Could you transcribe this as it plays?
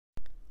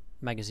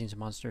Magazines and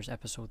Monsters,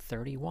 Episode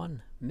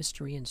 31,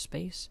 Mystery in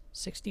Space,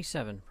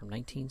 67 from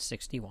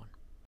 1961.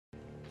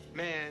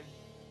 Man,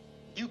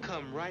 you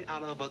come right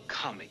out of a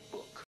comic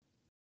book.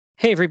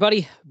 Hey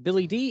everybody,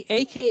 Billy D,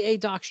 aka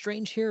Doc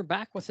Strange here,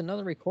 back with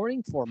another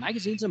recording for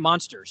Magazines and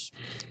Monsters.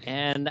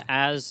 And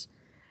as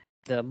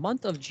the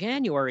month of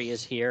January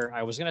is here,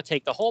 I was going to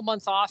take the whole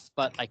month off,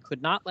 but I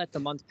could not let the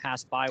month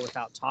pass by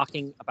without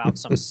talking about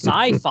some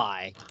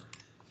sci-fi.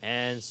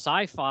 And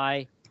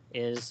sci-fi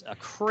is a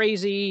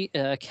crazy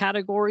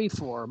category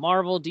for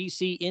Marvel,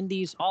 DC,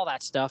 Indies, all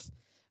that stuff.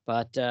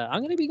 But I'm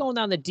going to be going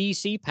down the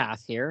DC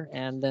path here,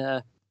 and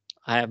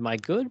I have my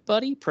good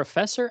buddy,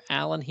 Professor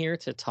Allen, here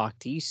to talk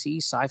DC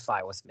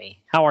sci-fi with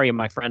me. How are you,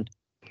 my friend?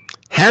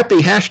 Happy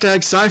hashtag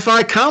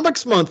Sci-Fi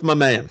Comics Month, my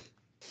man.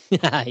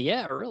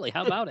 Yeah, really.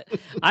 How about it?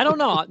 I don't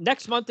know.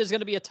 Next month is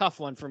going to be a tough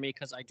one for me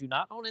because I do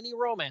not own any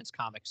romance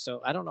comics,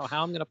 so I don't know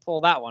how I'm going to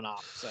pull that one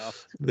off. So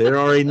there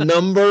are a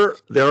number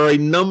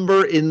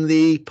in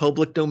the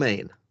public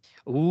domain.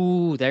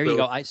 Ooh, there you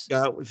go.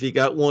 If you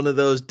got one of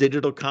those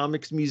digital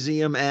comics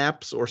museum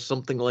apps or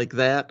something like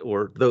that,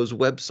 or those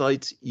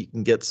websites, you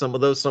can get some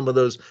of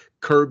those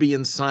Kirby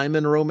and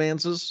Simon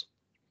romances.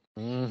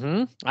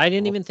 Mm-hmm. I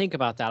didn't even think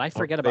about that. I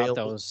forget about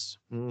those.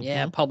 Mm-hmm.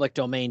 Yeah, public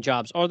domain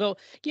jobs. Although,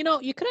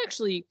 you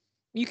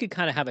could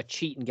kind of have a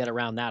cheat and get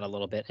around that a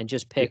little bit and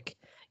just pick,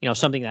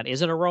 something that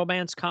isn't a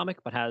romance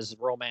comic but has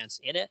romance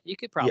in it. You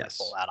could probably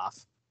pull that off.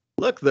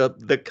 Look,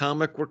 the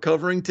comic we're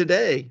covering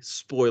today,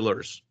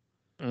 spoilers,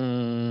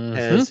 mm-hmm.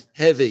 as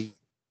Heavy,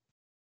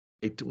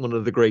 one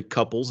of the great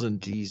couples in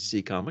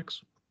DC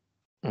Comics.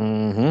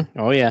 Mm-hmm.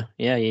 Oh yeah.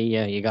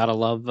 You gotta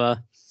love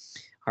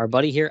our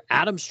buddy here,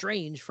 Adam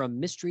Strange from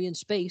Mystery in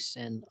Space,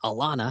 and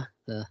Alana,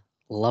 the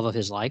love of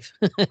his life,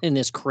 in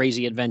this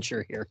crazy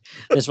adventure here.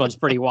 This one's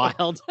pretty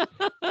wild.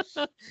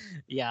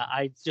 Yeah,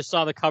 I just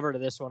saw the cover to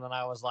this one, and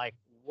I was like,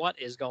 what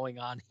is going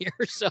on here?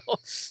 So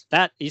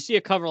that you see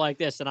a cover like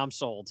this, and I'm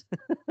sold.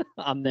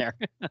 I'm there.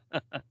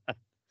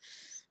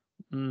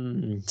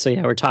 So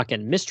yeah, we're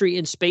talking Mystery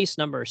in Space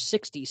number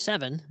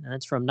 67, and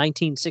it's from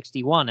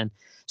 1961. And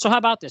so how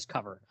about this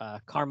cover?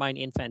 Carmine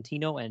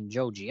Infantino and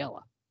Joe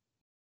Giella.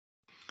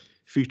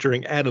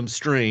 Featuring Adam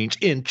Strange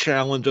in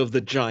Challenge of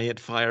the Giant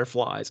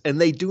Fireflies.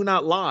 And they do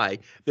not lie.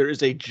 There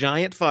is a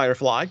giant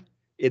firefly.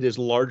 It is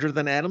larger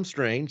than Adam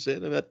Strange,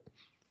 about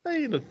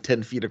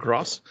 10 feet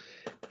across.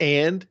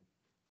 And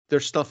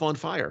there's stuff on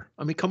fire.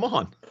 I mean, come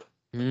on.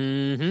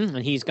 Mm-hmm.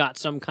 And he's got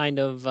some kind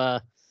of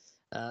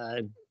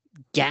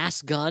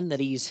gas gun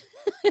that he's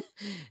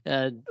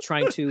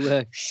trying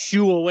to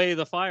shoo away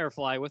the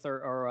firefly with,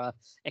 or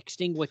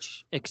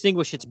extinguish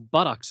its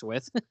buttocks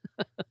with.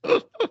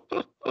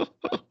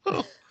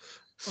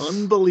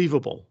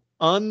 Unbelievable.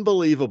 And a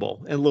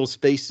little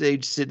space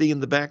age city in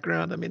the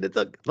background. I mean,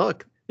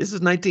 look, this is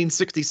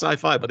 1960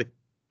 sci-fi, buddy.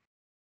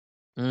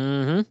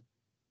 Mm-hmm.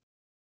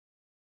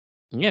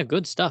 Yeah,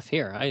 good stuff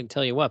here. I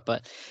tell you what,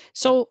 but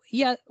so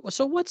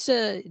what's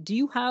do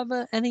you have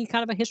any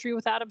kind of a history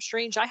with Adam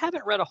Strange? I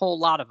haven't read a whole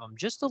lot of them,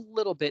 just a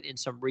little bit in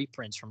some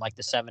reprints from like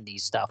the 70s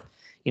stuff.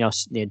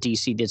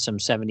 DC did some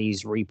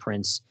 70s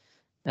reprints,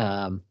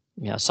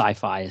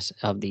 sci-fi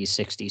of these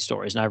 60s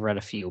stories, and I've read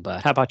a few,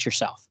 but how about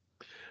yourself?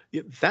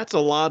 Yeah, that's a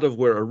lot of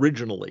where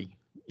originally,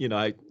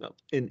 I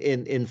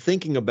in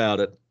thinking about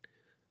it,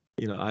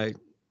 a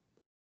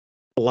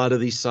lot of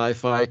these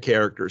sci-fi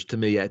characters, to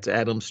me, it's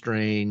Adam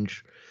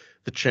Strange,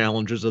 the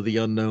Challengers of the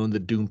Unknown, the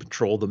Doom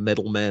Patrol, the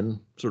Metal Men,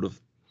 sort of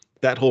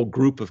that whole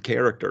group of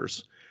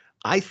characters.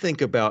 I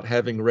think about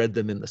having read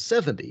them in the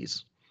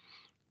 70s,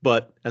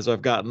 but as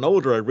I've gotten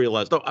older, I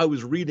realized, I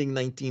was reading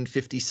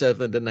 1957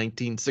 to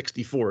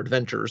 1964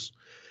 adventures,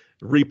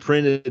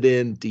 reprinted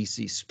in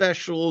DC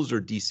Specials or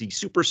DC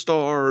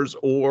Superstars,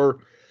 or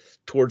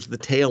towards the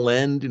tail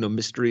end,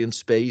 Mystery in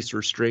Space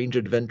or Strange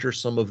Adventure,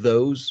 some of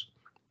those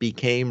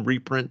became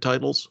reprint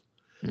titles.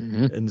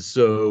 Mm-hmm. And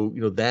so,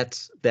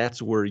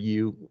 that's where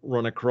you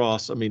run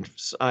across. I mean,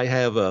 I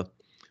have a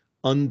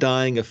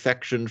undying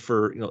affection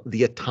for,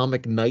 the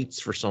Atomic Knights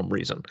for some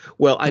reason.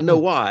 Well, I know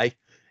why.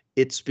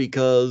 It's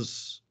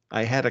because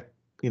I had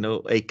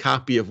a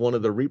copy of one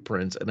of the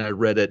reprints, and I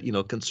read it,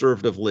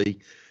 conservatively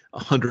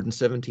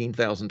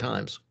 117,000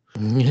 times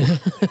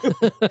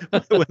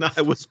when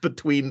I was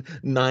between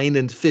 9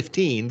 and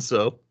 15.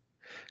 So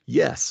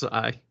yes,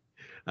 I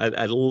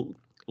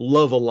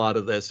love a lot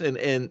of this.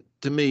 And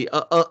to me,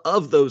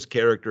 of those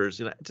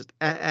characters, just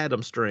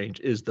Adam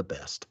Strange is the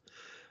best.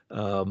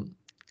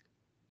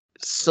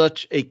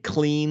 Such a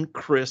clean,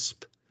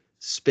 crisp,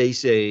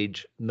 space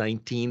age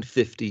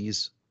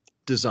 1950s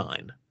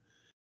design.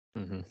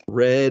 Mm-hmm.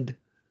 Red,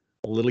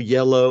 a little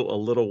yellow, a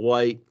little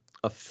white,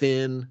 a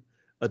fin,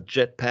 a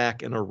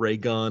jetpack, and a ray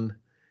gun,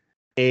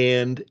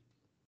 and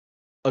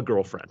a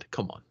girlfriend.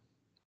 Come on.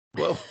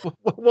 Well,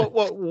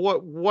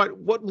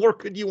 what more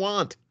could you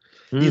want?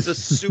 He's a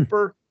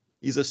super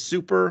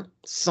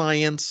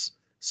science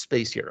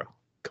space hero.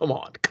 Come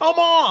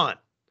on.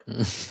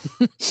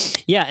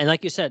 Yeah, and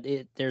like you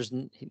said,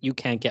 you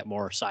can't get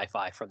more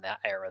sci-fi from that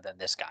era than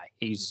this guy.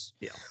 He's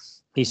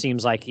he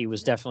seems like he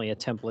was definitely a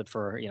template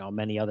for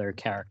many other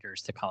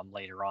characters to come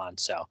later on.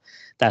 So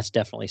that's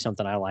definitely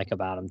something I like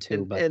about him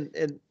too.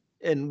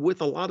 And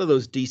with a lot of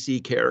those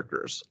DC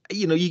characters,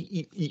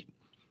 you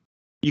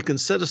can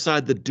set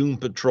aside the Doom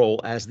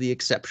Patrol as the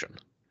exception,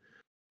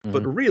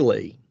 but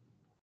really,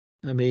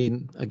 I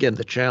mean, again,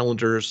 the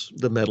Challengers,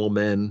 the Metal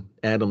Men,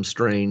 Adam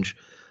Strange,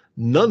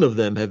 none of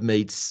them have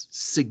made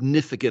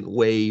significant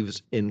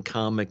waves in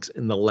comics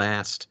in the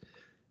last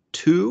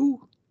 2-3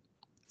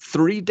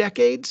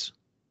 decades.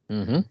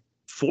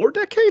 4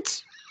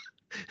 decades.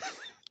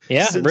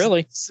 Yeah,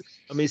 really.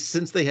 I mean,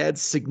 since they had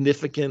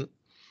significant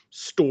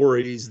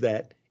stories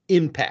that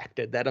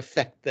impacted, that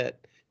effect, that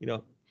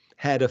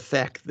had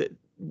effect, that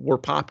were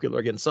popular.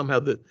 Again, somehow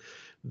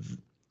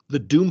the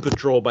Doom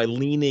Patrol, by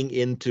leaning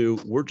into,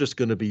 we're just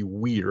going to be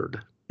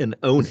weird and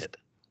own it,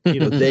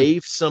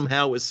 they've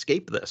somehow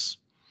escaped this.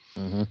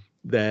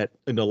 That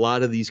a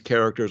lot of these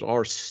characters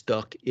are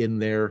stuck in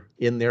their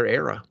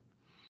era.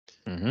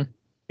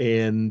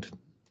 And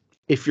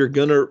if you're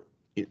gonna,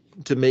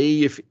 to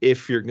me,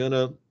 if you're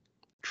gonna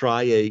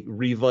try a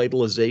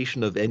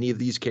revitalization of any of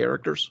these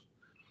characters,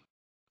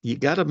 you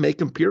got to make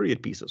them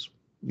period pieces.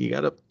 You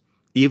got to,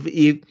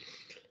 even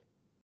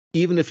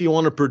if you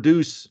want to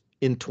produce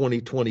in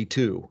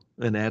 2022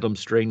 an Adam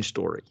Strange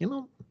story,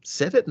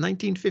 set it in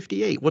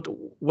 1958.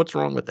 What's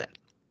wrong with that?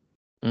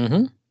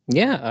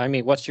 Yeah, I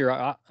mean, what's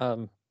your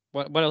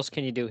what else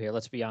can you do here?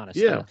 Let's be honest.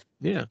 Yeah.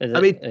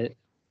 I mean, I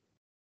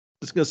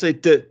was going to say,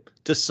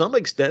 to some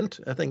extent,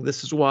 I think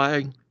this is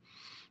why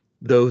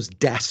those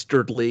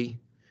dastardly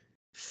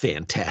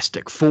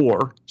Fantastic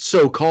Four,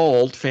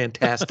 so-called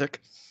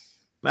fantastic,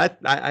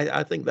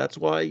 I think that's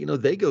why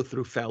they go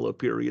through fallow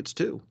periods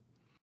too,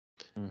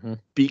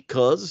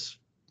 because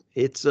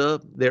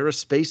they're a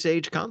space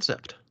age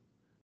concept.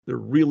 They're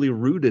really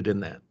rooted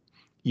in that.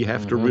 You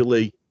have to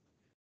really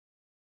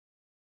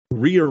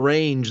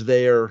rearrange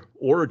their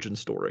origin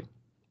story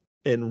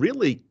and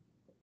really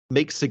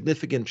make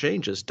significant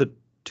changes to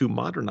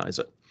modernize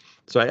it.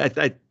 So I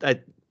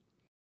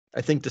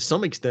think to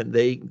some extent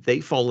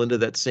they fall into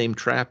that same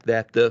trap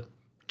that the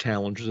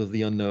Challengers of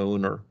the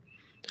Unknown or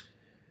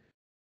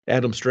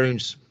Adam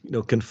Strange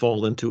can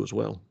fall into as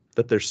well,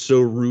 that they're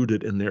so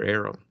rooted in their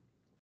era,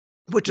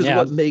 which is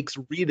what makes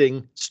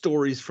reading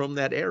stories from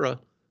that era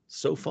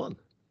so fun.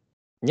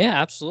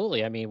 Yeah,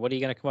 absolutely. I mean, what are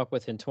you going to come up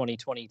with in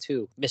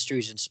 2022?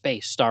 Mysteries in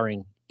Space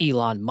starring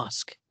Elon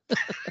Musk.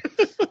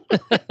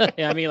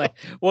 Yeah, I mean, like,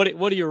 what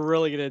are you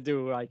really going to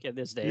do like in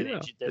this day and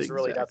age? There's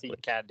really nothing you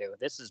can do.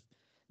 This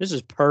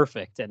is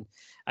perfect, and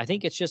I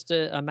think it's just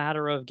a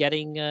matter of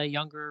getting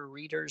younger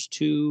readers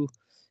to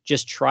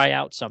just try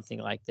out something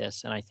like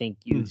this, and I think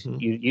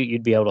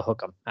you'd be able to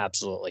hook them.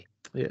 Absolutely.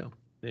 Yeah.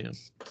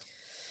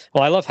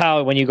 Well, I love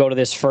how when you go to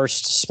this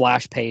first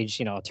splash page,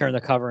 turn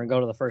the cover and go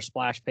to the first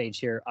splash page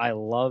here. I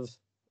love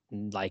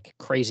like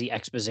crazy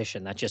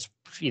exposition that just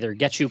either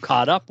gets you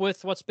caught up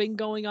with what's been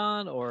going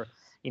on, or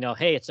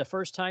hey, it's a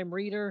first time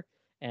reader,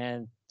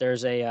 and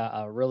there's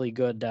a really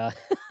good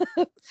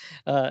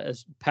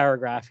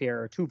paragraph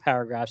here, or 2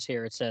 paragraphs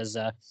here. It says,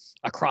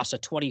 across a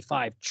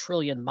 25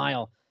 trillion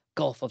mile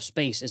gulf of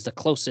space is the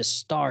closest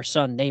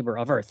star-sun neighbor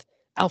of Earth,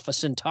 Alpha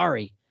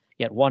Centauri.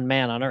 Yet one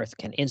man on Earth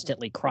can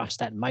instantly cross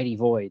that mighty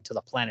void to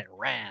the planet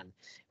Ran,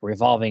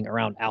 revolving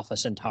around Alpha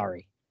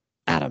Centauri.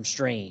 Adam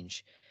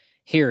Strange.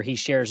 Here he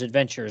shares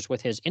adventures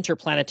with his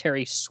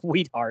interplanetary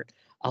sweetheart,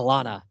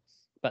 Alana,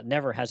 but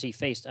never has he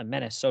faced a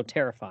menace so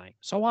terrifying,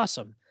 so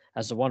awesome,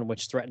 as the one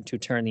which threatened to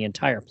turn the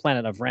entire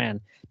planet of Ran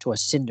to a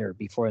cinder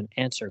before an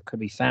answer could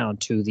be found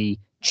to the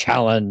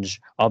challenge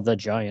of the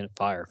giant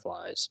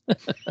fireflies.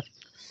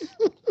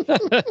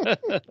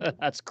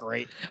 That's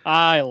great.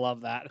 I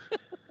love that.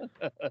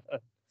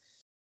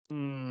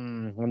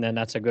 And then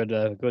that's a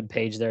good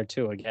page there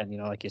too. Again,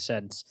 like you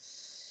said,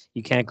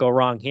 you can't go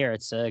wrong here.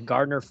 It's a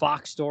Gardner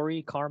Fox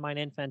story, Carmine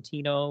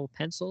Infantino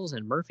pencils,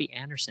 and Murphy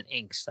Anderson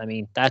inks. I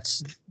mean, that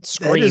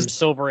screams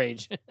Silver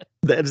Age.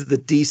 That is the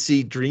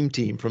DC dream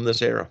team from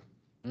this era.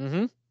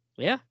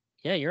 Yeah,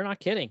 you're not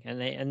kidding.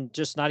 And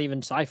just not even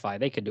sci-fi.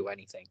 They could do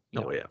anything.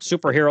 Yeah.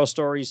 Superhero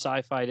stories,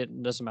 sci-fi.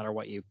 It doesn't matter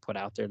what you put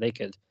out there. They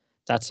could.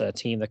 That's a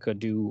team that could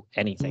do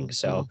anything.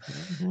 So.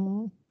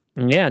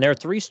 Yeah, there are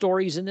 3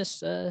 stories in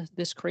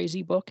this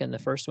crazy book, and the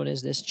first one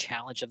is this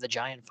challenge of the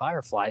giant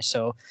firefly.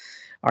 So,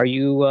 are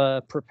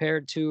you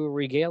prepared to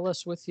regale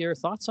us with your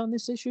thoughts on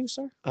this issue,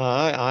 sir?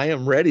 I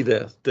am ready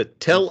to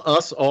tell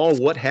us all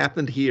what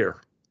happened here.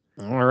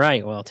 All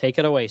right, well, take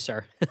it away,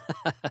 sir.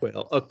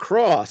 Well,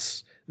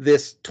 across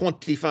this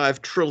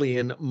 25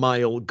 trillion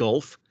mile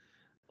gulf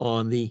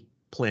on the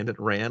planet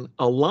Ran,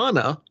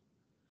 Alana,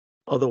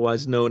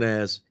 otherwise known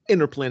as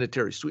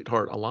Interplanetary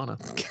Sweetheart Alana,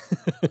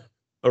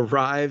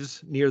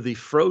 arrives near the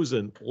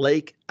frozen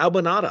Lake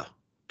Albinata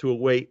to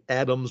await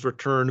Adam's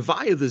return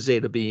via the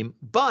Zeta beam,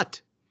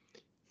 but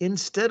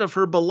instead of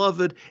her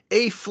beloved,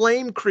 a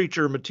flame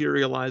creature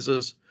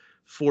materializes,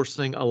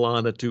 forcing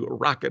Alana to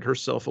rocket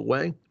herself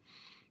away.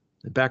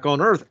 Back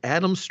on Earth,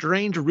 Adam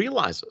Strange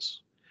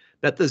realizes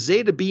that the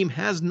Zeta beam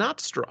has not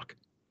struck,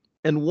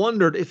 and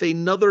wondered if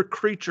another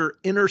creature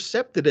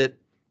intercepted it.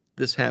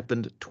 This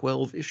happened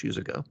 12 issues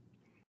ago.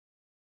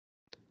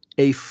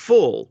 A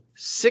full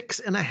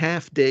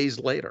 6.5 days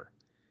later,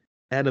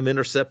 Adam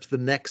intercepts the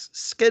next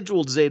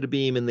scheduled Zeta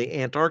beam in the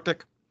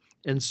Antarctic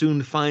and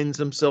soon finds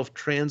himself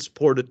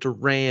transported to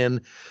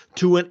Rann,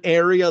 to an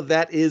area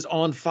that is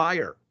on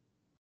fire.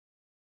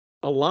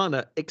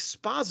 Alana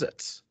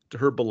exposits to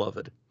her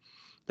beloved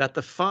that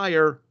the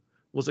fire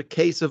was a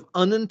case of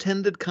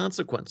unintended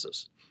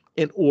consequences.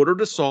 In order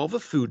to solve a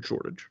food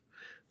shortage,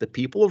 the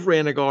people of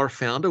Ranagar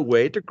found a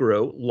way to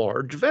grow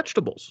large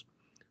vegetables,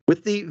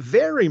 with the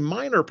very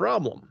minor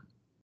problem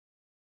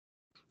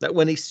that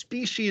when a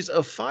species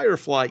of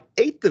firefly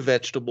ate the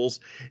vegetables,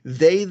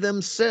 they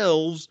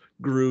themselves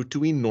grew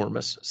to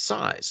enormous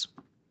size.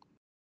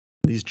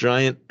 These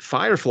giant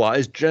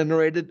fireflies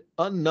generated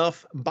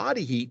enough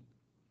body heat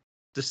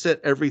to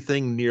set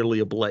everything nearly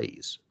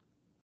ablaze.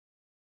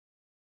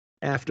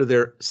 After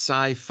their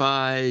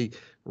sci-fi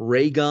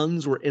ray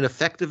guns were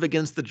ineffective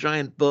against the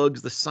giant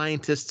bugs, the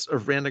scientists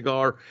of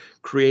Ranagar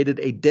created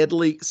a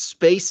deadly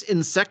space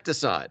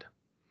insecticide,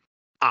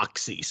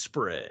 Oxy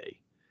Spray,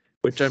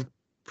 which I'm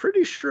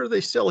pretty sure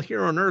they sell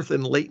here on Earth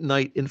in late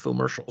night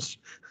infomercials.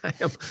 I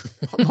am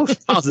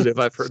almost positive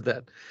I've heard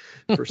that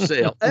for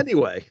sale.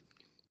 Anyway,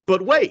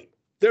 but wait,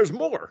 there's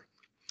more.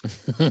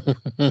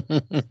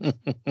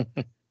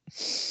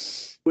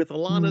 With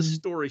Alana's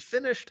story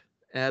finished,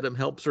 Adam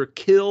helps her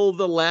kill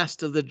the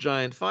last of the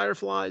giant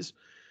fireflies.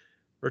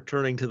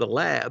 Returning to the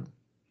lab,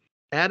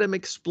 Adam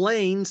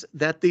explains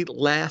that the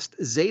last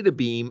Zeta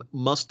beam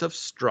must have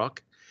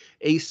struck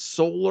a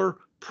solar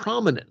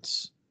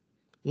prominence,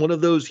 one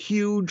of those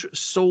huge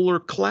solar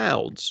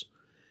clouds,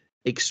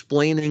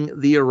 explaining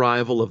the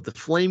arrival of the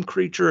flame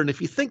creature. And if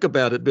you think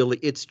about it, Billy,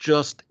 it's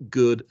just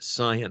good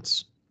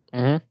science.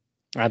 Mm-hmm.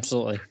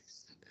 Absolutely.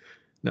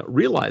 Now,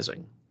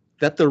 realizing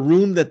that the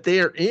room that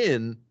they're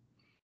in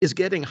is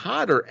getting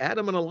hotter,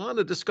 Adam and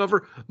Alana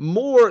discover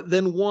more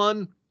than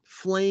one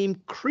flame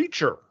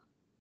creature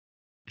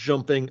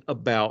jumping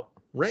about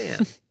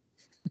Rann.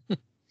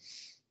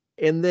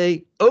 And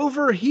they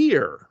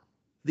overhear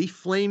the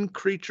flame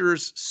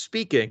creatures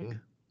speaking.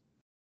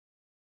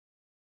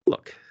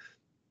 Look,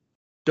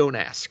 don't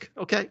ask,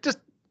 okay? Just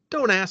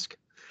don't ask.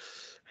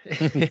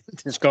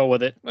 Just go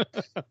with it.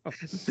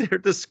 They're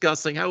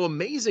discussing how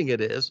amazing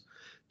it is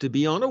to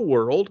be on a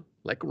world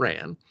like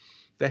Rann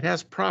that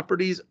has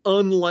properties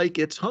unlike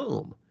its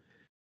home.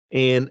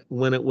 And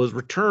when it was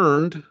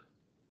returned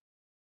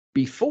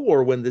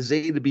before, when the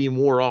Zeta beam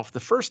wore off the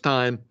first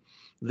time,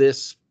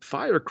 this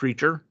fire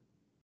creature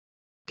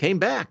came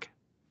back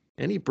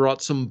and he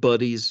brought some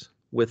buddies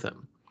with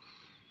him.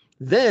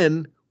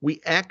 Then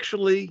we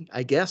actually,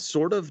 I guess,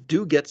 sort of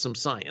do get some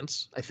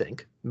science, I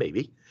think,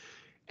 maybe.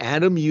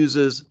 Adam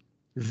uses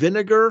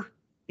vinegar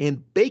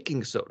and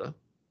baking soda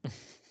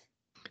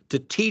to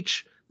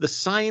teach the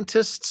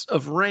scientists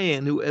of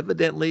Rann, who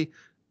evidently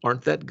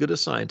aren't that good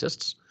as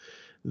scientists,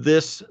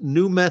 this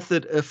new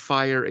method of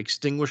fire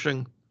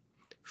extinguishing.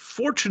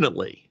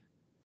 Fortunately,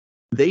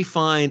 they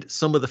find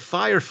some of the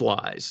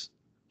fireflies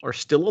are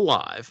still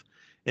alive,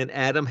 and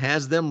Adam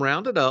has them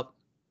rounded up,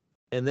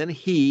 and then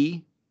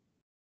he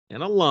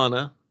and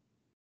Alana,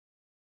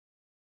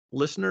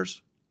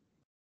 listeners,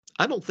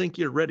 I don't think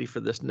you're ready for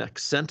this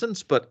next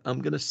sentence, but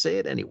I'm going to say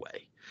it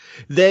anyway.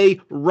 They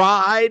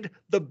ride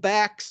the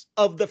backs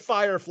of the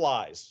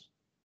fireflies.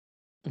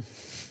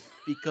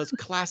 Because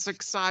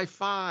classic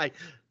sci-fi,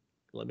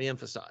 let me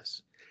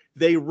emphasize,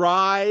 they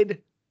ride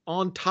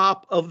on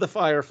top of the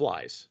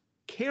fireflies,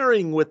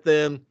 carrying with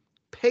them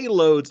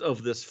payloads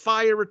of this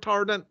fire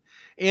retardant,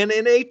 and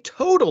in a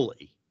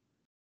totally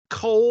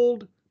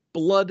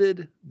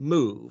cold-blooded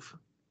move,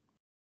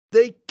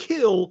 they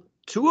kill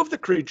two of the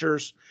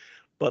creatures,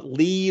 but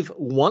leave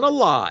one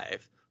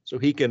alive so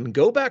he can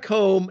go back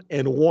home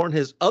and warn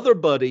his other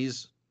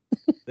buddies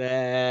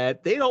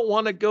that they don't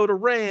want to go to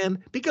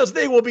Rann because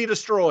they will be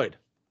destroyed.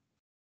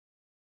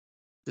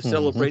 To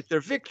celebrate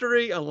their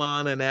victory,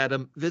 Alana and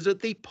Adam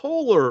visit the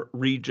polar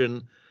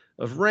region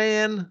of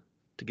Rann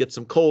to get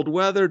some cold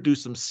weather, do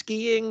some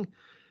skiing.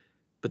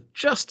 But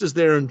just as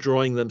they're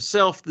enjoying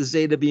themselves, the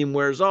Zeta beam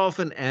wears off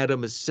and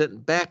Adam is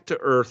sent back to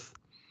Earth,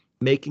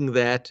 making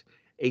that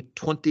a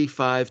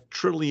 25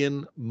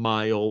 trillion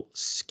mile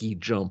ski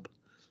jump.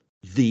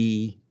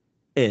 The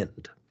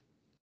end.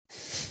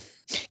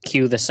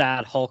 Cue the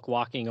sad Hulk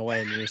walking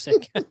away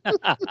music.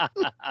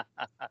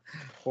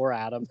 Poor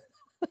Adam.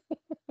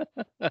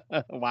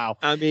 Wow.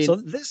 I mean, So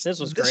this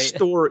was great.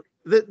 Story,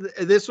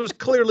 this was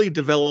clearly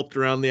developed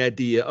around the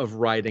idea of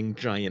riding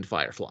giant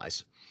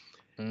fireflies.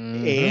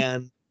 Mm-hmm.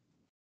 And,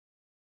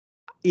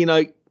 you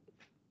know,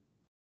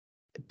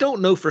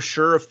 don't know for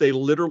sure if they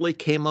literally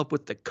came up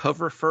with the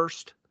cover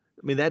first.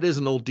 I mean, that is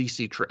an old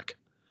DC trick.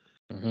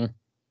 Mm-hmm.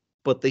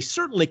 But they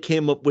certainly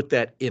came up with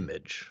that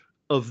image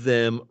of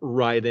them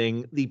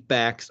riding the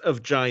backs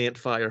of giant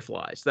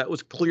fireflies. That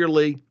was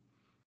clearly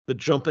the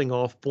jumping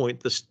off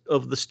point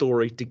of the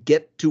story to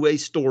get to a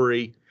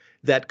story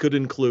that could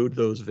include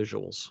those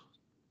visuals.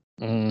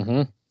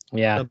 Mm-hmm.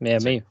 Yeah, yeah,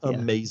 me, yeah.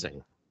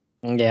 Amazing.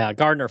 Yeah,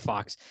 Gardner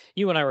Fox.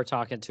 You and I were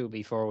talking too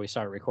before we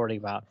started recording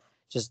about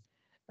just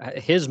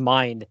his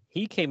mind.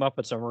 He came up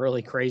with some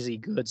really crazy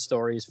good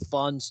stories,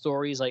 fun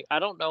stories. Like I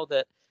don't know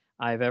that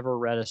I've ever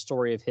read a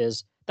story of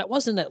his that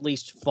wasn't at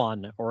least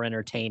fun or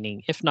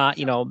entertaining. If not,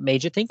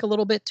 made you think a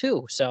little bit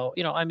too. So,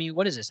 I mean,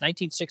 what is this?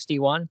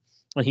 1961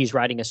 when he's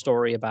writing a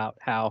story about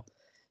how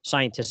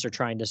scientists are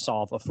trying to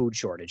solve a food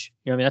shortage.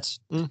 I mean, that's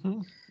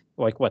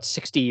like what,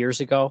 60 years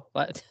ago?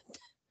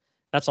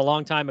 That's a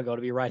long time ago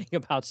to be writing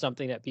about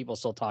something that people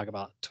still talk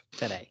about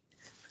today.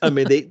 I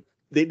mean,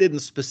 they didn't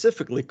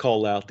specifically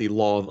call out the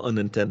law of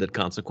unintended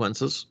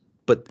consequences,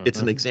 but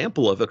it's an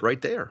example of it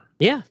right there.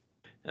 Yeah.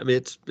 I mean,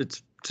 it's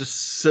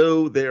just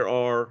so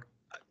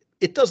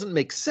it doesn't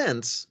make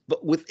sense,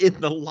 but within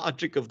the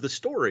logic of the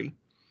story,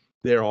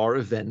 there are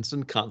events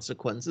and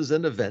consequences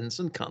and events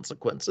and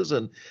consequences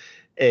and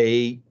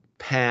a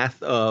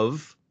path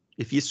of,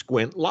 if you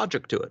squint,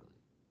 logic to it.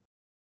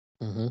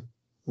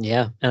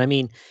 Yeah. And I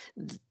mean,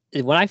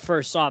 when I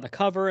first saw the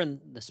cover and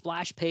the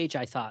splash page,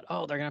 I thought,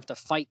 oh, they're going to have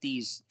to fight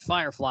these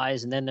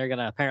fireflies and then they're going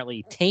to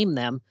apparently tame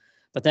them.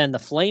 But then the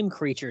flame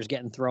creatures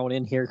getting thrown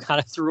in here kind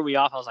of threw me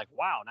off. I was like,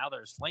 wow, now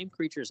there's flame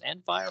creatures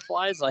and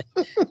fireflies. Like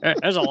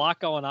there's a lot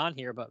going on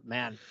here. But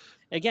man,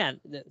 again,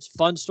 it's a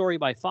fun story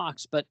by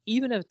Fox. But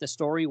even if the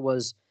story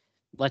was,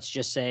 let's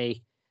just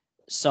say,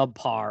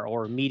 subpar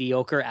or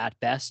mediocre at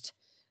best,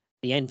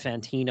 the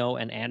Infantino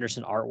and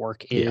Anderson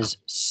artwork is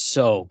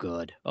so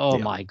good. Oh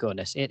my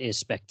goodness. It is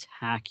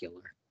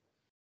spectacular.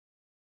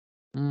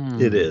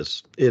 It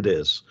is. It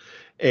is.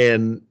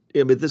 And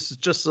I mean, this is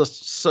just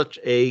such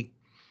a,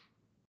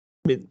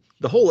 I mean,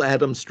 the whole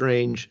Adam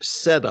Strange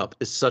setup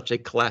is such a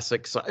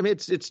classic. I mean,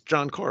 it's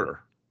John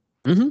Carter.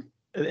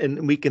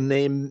 And we can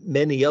name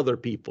many other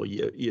people.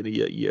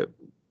 You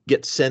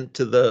get sent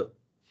to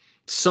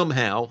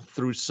somehow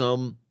through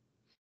some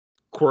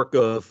quirk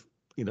of,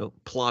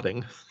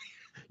 plotting,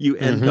 you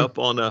end up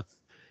on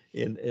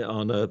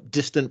a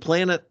distant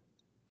planet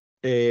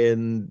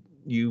and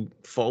you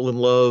fall in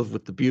love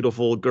with the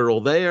beautiful girl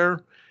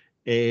there.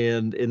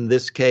 And in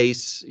this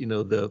case,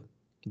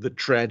 the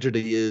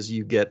tragedy is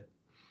you get,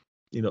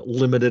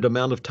 limited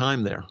amount of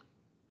time there.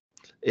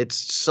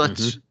 It's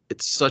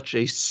such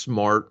a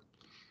smart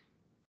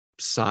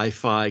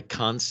sci-fi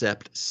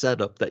concept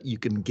setup that you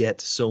can get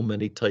so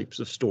many types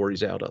of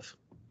stories out of.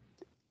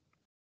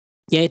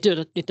 Yeah,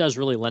 it does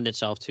really lend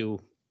itself to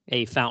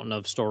a fountain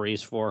of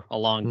stories for a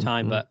long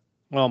time. But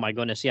oh my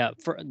goodness, yeah.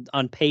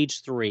 On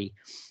page 3,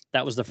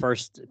 that was the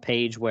first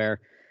page where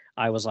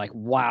I was like,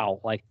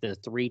 wow, like the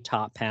 3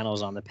 top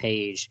panels on the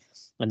page,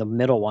 and the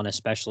middle one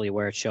especially,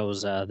 where it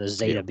shows the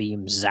Zeta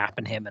beam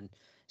zapping him and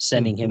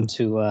sending him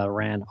to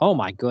Rand. Oh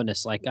my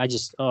goodness, like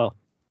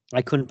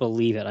I couldn't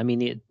believe it. I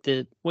mean,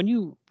 when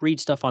you read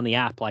stuff on the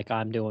app like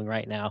I'm doing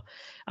right now,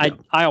 I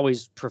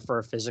always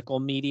prefer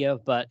physical media.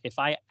 But if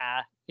I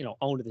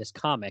owned this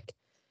comic,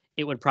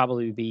 it would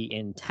probably be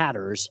in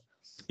tatters.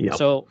 Yep.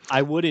 So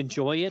I would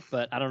enjoy it,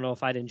 but I don't know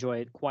if I'd enjoy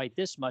it quite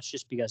this much,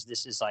 just because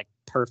this is like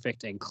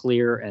perfect and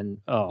clear and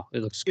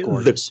it looks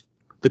gorgeous.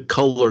 The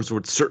colors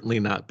would certainly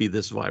not be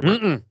this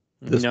vibrant.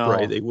 This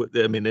bright. They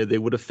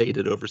would have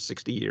faded over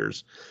 60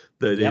 years.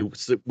 They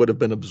would have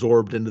been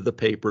absorbed into the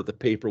paper. The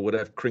paper would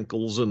have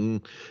crinkles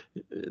and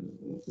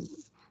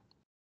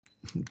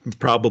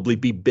probably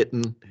be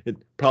bitten. It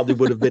probably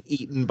would have been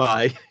eaten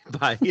by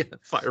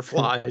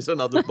fireflies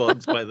and other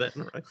bugs by then,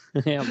 right?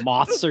 Yeah,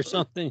 moths or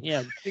something.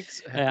 Yeah,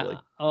 exactly.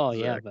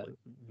 Yeah, but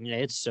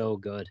it's so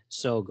good,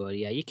 so good.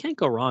 Yeah, you can't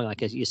go wrong.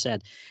 Like as you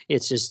said,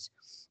 it's just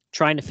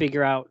trying to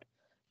figure out,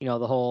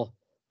 the whole.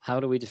 How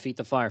do we defeat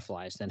the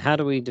fireflies? Then how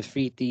do we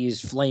defeat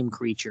these flame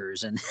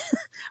creatures? And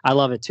I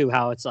love it too,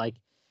 how it's like,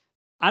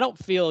 I don't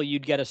feel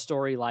you'd get a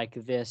story like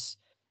this,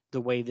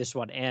 the way this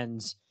one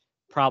ends,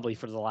 probably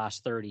for the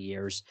last 30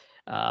 years,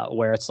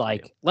 where it's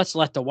like, let's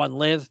let the one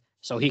live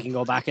so he can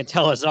go back and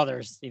tell his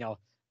others,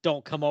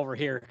 don't come over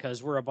here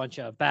because we're a bunch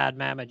of bad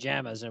mamma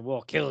jammas and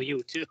we'll kill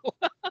you too.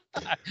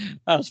 That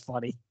was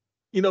funny.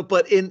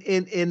 But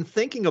in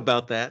thinking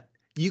about that,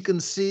 you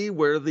can see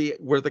where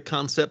the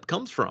concept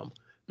comes from.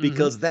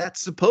 Because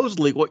that's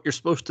supposedly what you're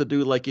supposed to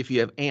do. Like if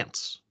you have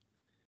ants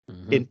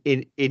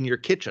in your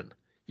kitchen,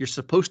 you're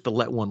supposed to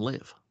let one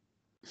live.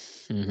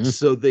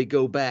 So they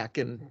go back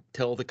and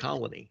tell the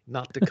colony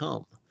not to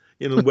come.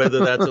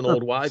 Whether that's an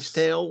old wives'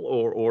 tale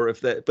or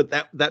if but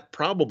that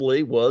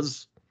probably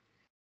was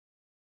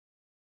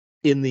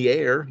in the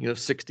air,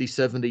 60,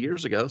 70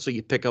 years ago. So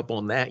you pick up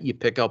on that. You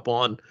pick up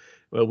on,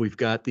 well, we've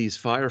got these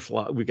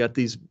we've got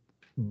these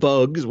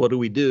bugs. What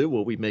do?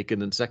 Well, we make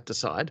an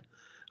insecticide.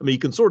 I mean, you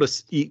can sort of,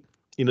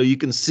 you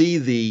can see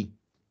the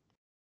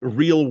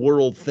real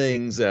world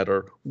things that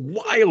are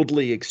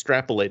wildly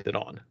extrapolated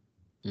on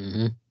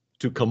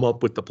to come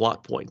up with the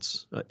plot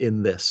points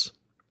in this.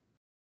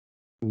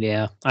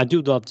 Yeah, I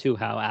do love too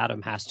how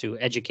Adam has to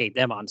educate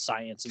them on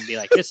science and be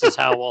like, this is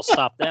how we'll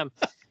stop them.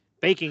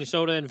 Baking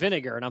soda and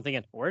vinegar. And I'm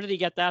thinking, where did he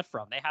get that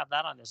from? They have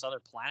that on this other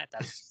planet.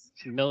 That's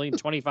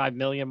 25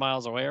 million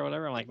miles away or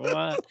whatever. I'm like,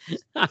 what?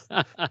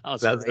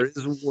 Now,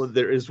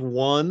 there is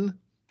one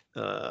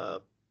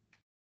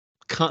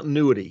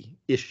continuity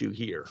issue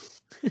here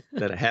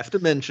that I have to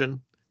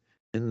mention,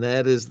 and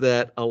that is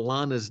that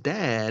Alana's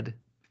dad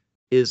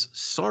is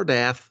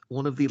Sardath,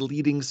 one of the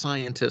leading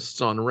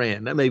scientists on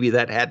Rand. Now, maybe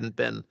that hadn't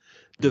been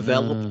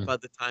developed by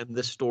the time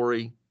this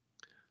story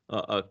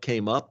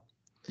came up,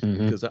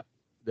 because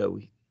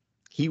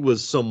he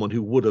was someone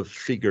who would have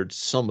figured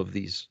some of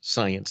these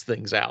science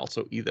things out.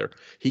 So either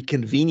he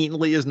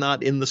conveniently is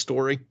not in the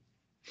story,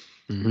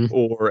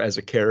 or as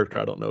a character,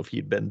 I don't know if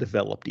he'd been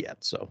developed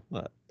yet. So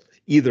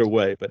either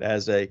way, but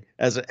as an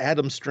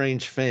Adam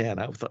Strange fan,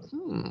 I thought,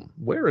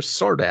 where is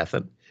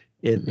Sardath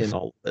in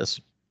all of this?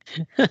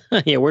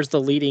 Yeah, where's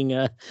the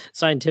leading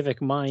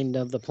scientific mind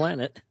of the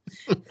planet?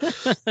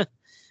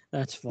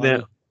 That's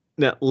funny.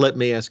 Now, let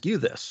me ask you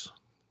this.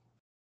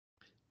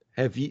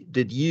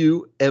 Did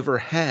you ever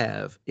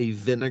have a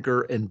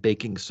vinegar and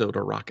baking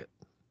soda rocket?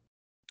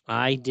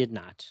 I did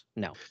not.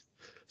 No.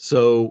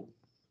 So,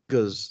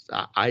 because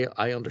I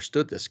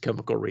understood this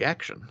chemical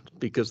reaction,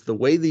 because the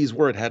way these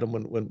were, it had them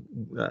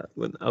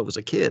when I was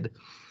a kid.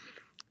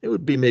 It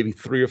would be maybe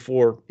 3 or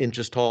 4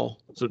 inches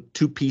tall. So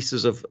 2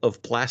 pieces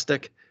of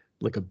plastic,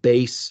 like a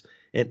base,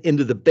 and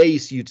into the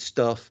base you'd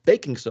stuff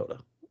baking soda.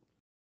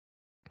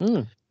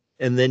 And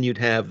then you'd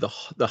have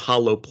the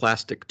hollow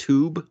plastic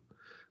tube.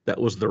 That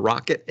was the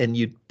rocket, and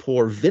you'd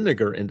pour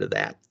vinegar into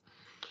that.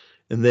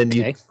 And then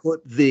you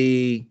put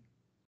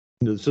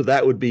so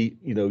that would be,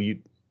 you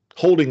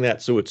holding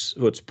that so it's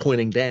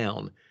pointing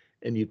down,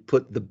 and you'd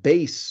put the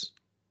base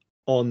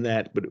on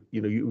that, but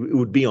it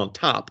would be on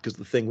top because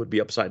the thing would be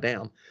upside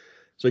down.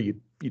 So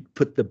you'd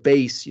put the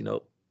base,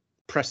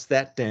 press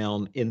that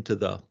down into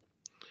the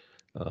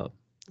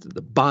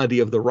body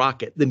of the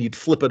rocket. Then you'd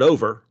flip it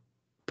over,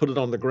 put it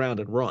on the ground,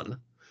 and run.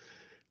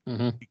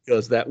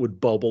 Because that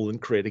would bubble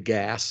and create a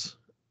gas.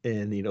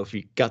 And, if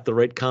you got the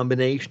right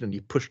combination and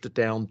you pushed it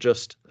down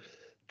just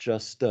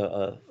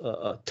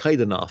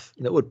tight enough,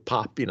 it would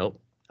pop, I don't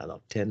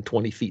know, 10,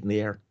 20 feet in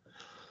the air.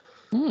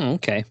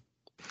 Okay.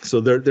 So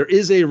there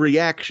is a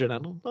reaction. I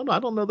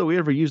don't know that we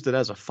ever used it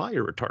as a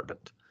fire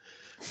retardant.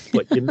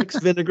 But you mix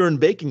vinegar and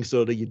baking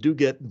soda, you do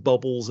get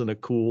bubbles and a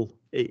cool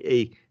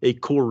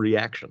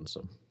reaction.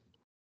 So,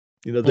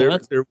 there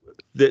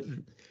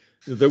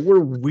were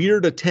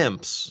weird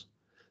attempts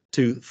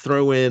to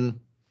throw in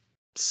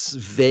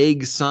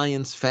vague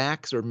science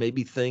facts, or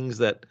maybe things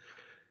that,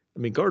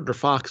 Gardner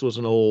Fox was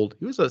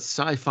he was a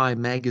sci-fi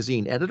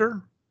magazine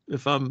editor,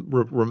 if I'm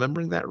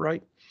remembering that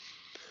right.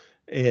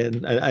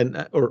 And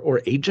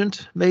or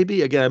agent,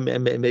 maybe. Again, I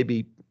may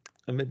be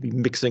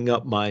mixing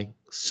up my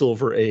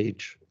Silver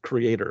Age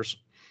creators,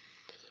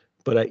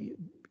 but I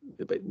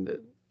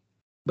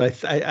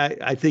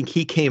think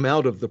he came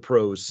out of the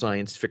prose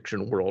science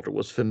fiction world, or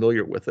was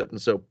familiar with it,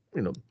 and so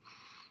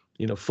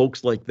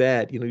folks like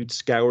that, you'd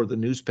scour the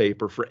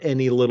newspaper for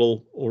any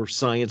little, or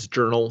science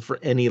journal for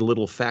any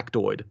little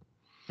factoid.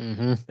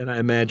 And I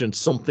imagine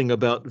something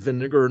about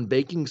vinegar and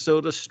baking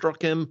soda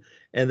struck him,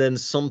 and then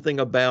something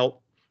about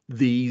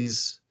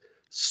these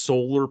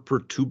solar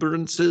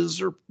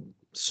protuberances or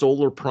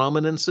solar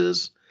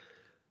prominences.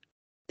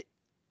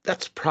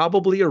 That's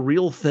probably a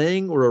real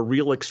thing, or a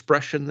real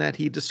expression that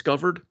he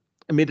discovered.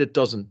 It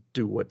doesn't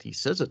do what he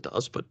says it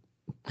does, but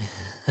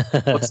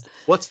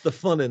what's the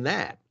fun in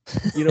that?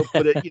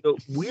 But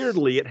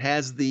weirdly, it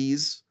has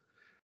these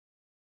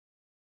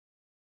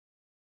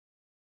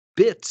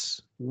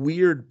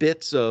weird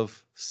bits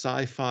of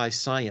sci-fi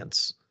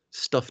science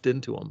stuffed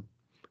into them,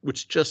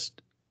 which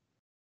just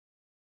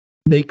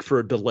make for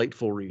a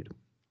delightful read.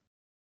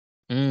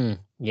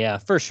 Yeah,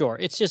 for sure.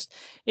 It's just,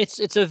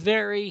 it's a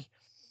very,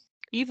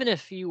 even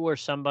if you were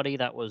somebody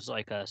that was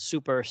like a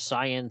super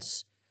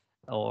science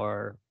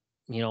or,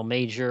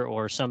 major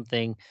or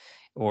something,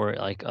 or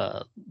like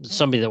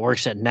somebody that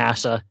works at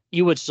NASA,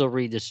 you would still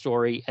read the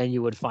story and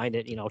you would find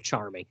it,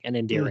 charming and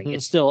endearing.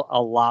 It's still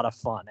a lot of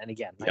fun. And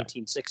again,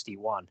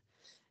 1961,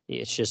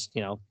 it's just,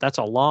 that's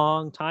a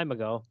long time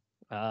ago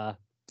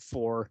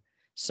for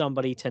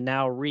somebody to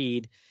now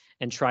read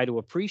and try to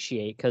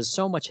appreciate, because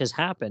so much has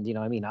happened.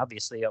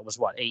 Obviously it was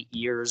 8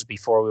 years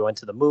before we went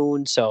to the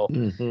moon. So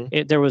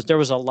there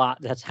was a lot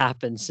that's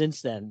happened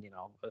since then,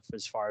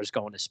 as far as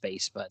going to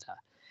space, but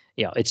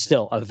it's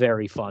still a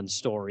very fun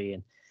story.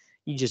 And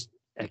you just,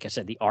 like I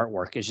said, the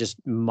artwork is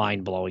just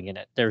mind blowing in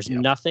it. There's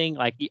nothing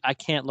like, I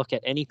can't look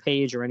at any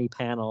page or any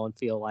panel and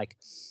feel like,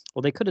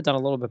 well, they could have done a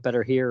little bit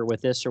better here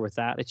with this or with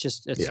that.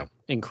 It's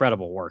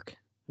incredible work.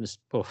 Just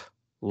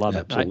love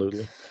it.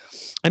 Absolutely.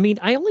 I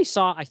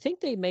think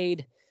they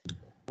made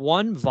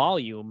 1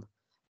 volume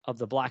of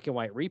the black and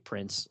white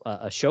reprints,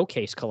 a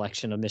showcase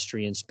collection of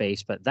Mystery in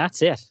Space, but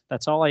that's it.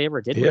 That's all I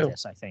ever did with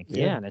this, I think.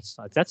 And it's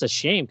like, that's a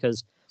shame,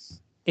 because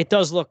it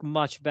does look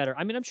much better.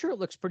 I'm sure it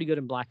looks pretty good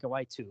in black and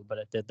white too, but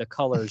the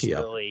colors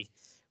really,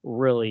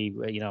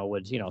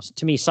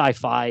 to me,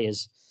 sci-fi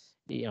is,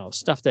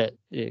 stuff that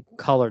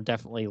color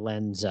definitely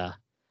lends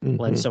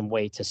some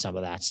weight to some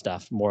of that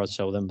stuff, more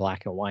so than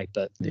black and white.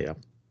 But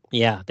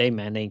Yeah, they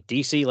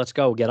DC, let's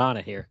go, get on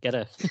it here.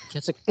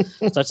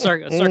 Let's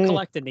start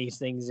collecting these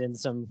things in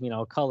some,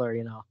 color,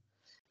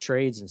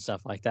 trades and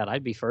stuff like that.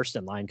 I'd be first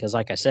in line because,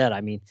 like I said,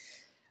 I mean,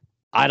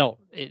 I don't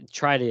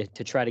try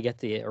to get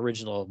the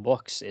original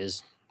books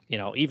is,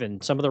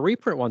 even some of the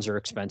reprint ones are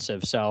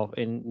expensive. So,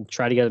 and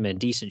try to get them in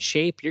decent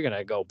shape, you're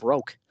gonna go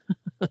broke.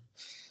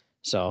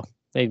 So,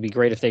 it'd be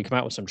great if they come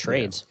out with some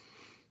trades.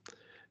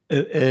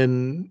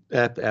 And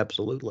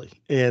absolutely.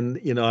 And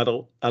I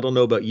don't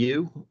know about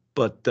you,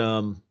 but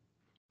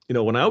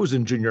when I was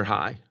in junior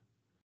high,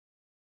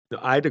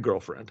 I had a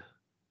girlfriend.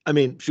 I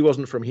mean, she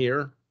wasn't from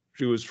here.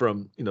 She was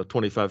from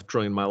 25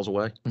 trillion miles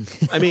away.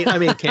 I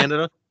mean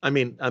Canada. I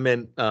meant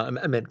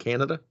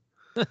Canada.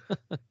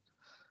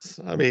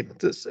 I mean,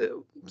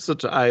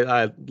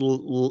 I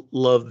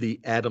love the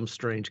Adam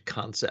Strange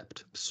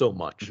concept so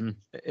much,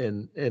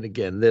 and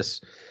again,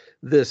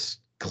 this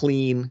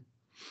clean,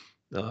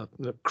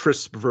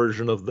 crisp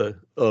version of the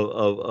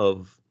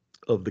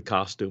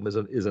costume is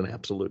an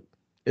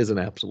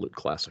absolute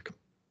classic.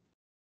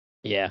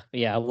 Yeah,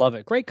 I love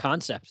it. Great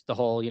concept. The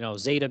whole,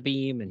 Zeta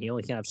beam, and he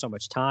only can have so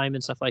much time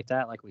and stuff like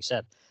that. Like we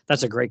said,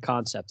 that's a great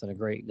concept and a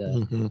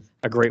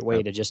great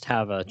way to just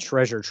have a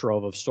treasure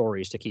trove of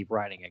stories to keep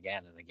writing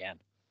again and again.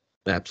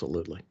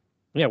 Absolutely.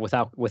 Yeah,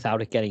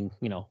 without it getting,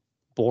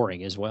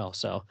 boring as well.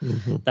 So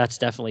that's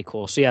definitely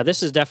cool. So yeah,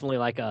 this is definitely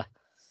like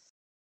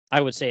I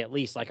would say at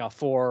least like a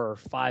 4 or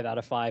 5 out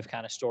of 5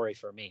 kind of story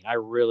for me. I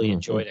really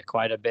enjoyed it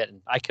quite a bit,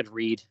 and I could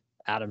read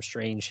Adam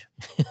Strange.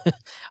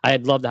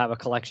 I'd love to have a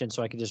collection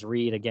so I could just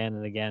read again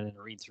and again and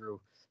read through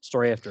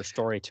story after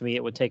story. To me,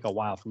 it would take a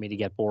while for me to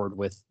get bored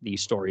with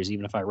these stories,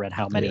 even if I read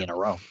how many in a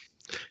row.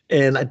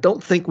 And I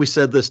don't think we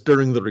said this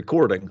during the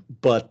recording,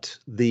 but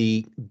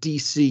the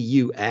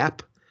DCU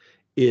app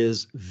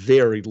is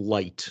very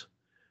light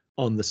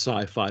on the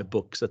sci-fi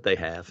books that they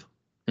have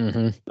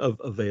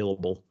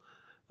available.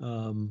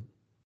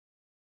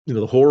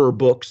 The horror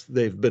books,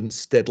 they've been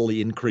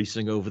steadily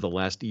increasing over the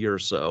last year or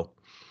so.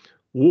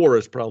 War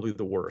is probably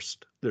the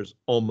worst. There's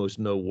almost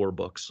no war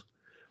books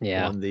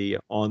on the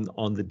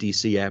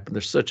DC app, and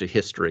there's such a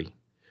history.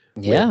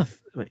 Yeah.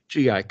 With,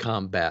 GI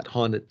Combat,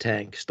 Haunted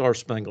Tank, Star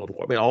Spangled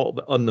War. I mean, all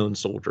the Unknown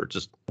Soldier.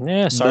 Just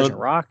Sergeant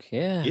Rock.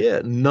 Yeah.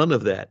 Yeah, none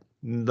of that.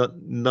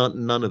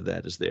 None of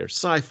that is there.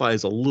 Sci-fi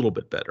is a little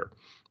bit better.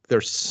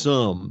 There's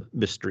some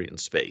mystery in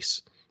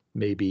space,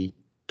 maybe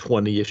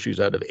 20 issues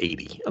out of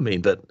 80. I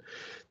mean, but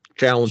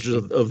Challenges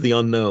of the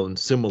Unknown,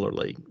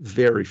 similarly,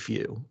 very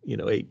few.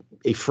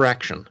 A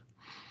fraction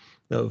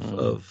of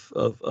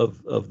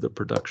the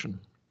production.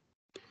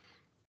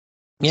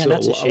 Yeah, so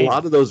that's a shame. A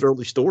lot of those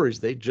early stories,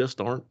 they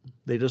just aren't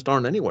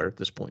anywhere at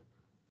this point.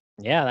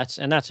 Yeah, that's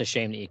a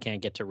shame that you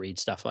can't get to read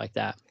stuff like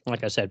that.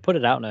 Like I said, put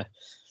it out in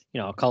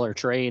a color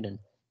trade and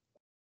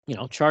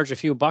charge a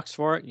few bucks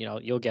for it.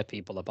 You'll get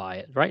people to buy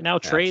it. Right now,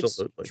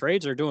 trades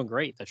are doing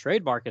great. The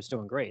trade market's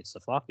doing great. It's the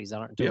floppies that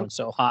aren't doing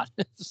so hot.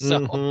 So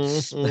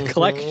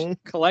the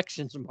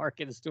collections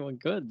market is doing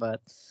good.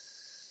 But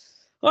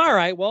all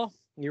right, well,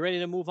 you ready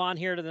to move on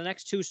here to the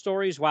next 2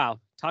 stories? Wow,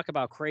 talk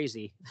about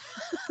crazy.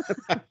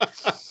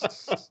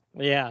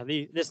 Yeah,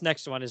 this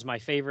next one is my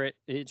favorite.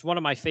 It's one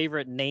of my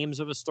favorite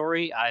names of a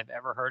story I've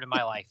ever heard in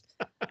my life.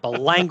 The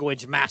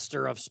Language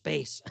Master of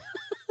Space.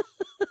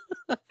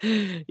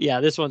 Yeah,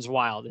 this one's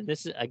wild. And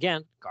this is,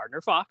 again,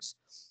 Gardner Fox.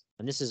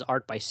 And this is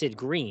art by Sid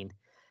Green.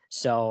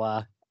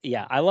 So,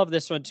 yeah, I love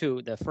this one,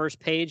 too. The first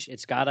page,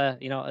 it's got a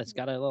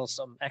little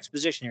some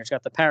exposition here. It's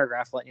got the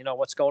paragraph letting you know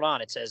what's going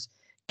on. It says,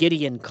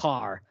 Gideon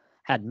Carr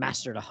had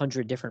mastered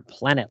 100 different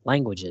planet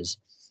languages,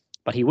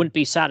 but he wouldn't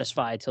be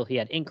satisfied till he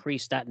had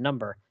increased that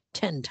number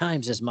 10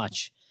 times as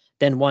much.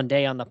 Then one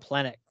day on the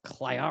planet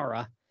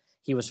Clyara,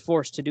 he was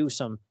forced to do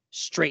some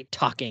straight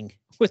talking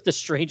with the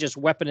strangest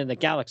weapon in the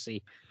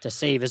galaxy to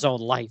save his own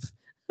life.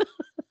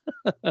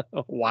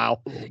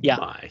 Wow.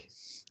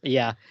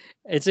 Yeah.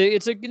 It's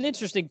an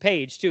interesting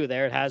page too.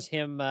 There it has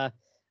him,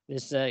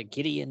 this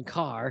Gideon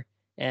Carr,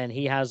 and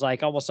he has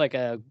almost like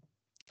a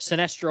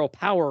Sinestro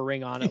power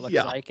ring on it, looks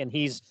like, and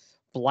he's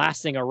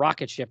blasting a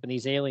rocket ship, and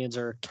these aliens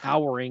are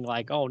cowering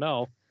like, oh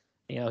no,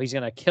 he's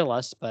gonna kill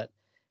us. But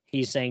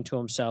he's saying to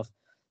himself,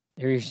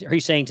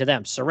 he's saying to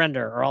them,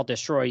 surrender or I'll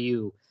destroy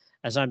you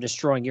as I'm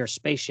destroying your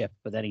spaceship.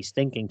 But then he's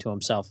thinking to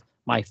himself,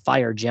 my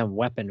fire gem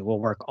weapon will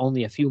work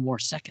only a few more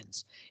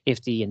seconds.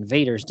 If the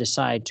invaders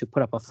decide to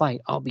put up a fight,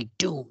 I'll be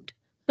doomed.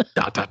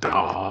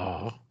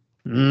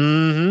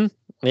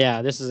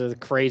 Yeah, this is a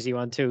crazy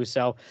one too.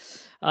 So,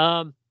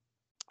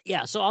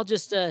 yeah, so I'll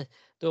just do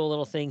a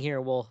little thing here.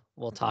 We'll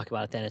talk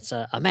about it then. It's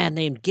a man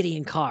named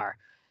Gideon Carr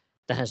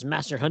that has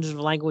mastered hundreds of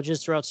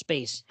languages throughout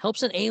space,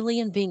 helps an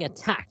alien being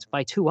attacked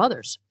by 2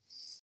 others.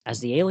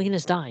 As the alien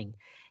is dying,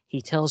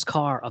 he tells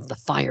Carr of the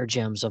fire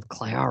gems of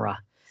Clyara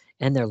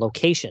and their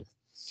location.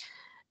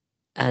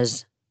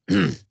 As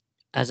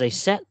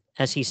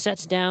he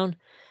sets down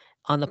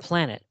on the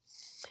planet,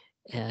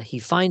 he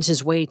finds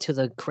his way to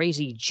the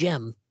crazy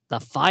gem, the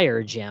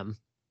fire gem,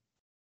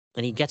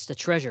 and he gets the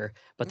treasure.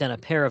 But then a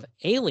pair of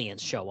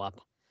aliens show up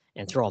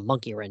and throw a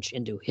monkey wrench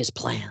into his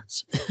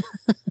plans.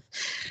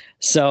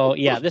 So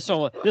yeah, this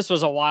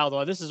was a wild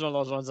one. This is one of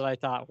those ones that I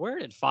thought, where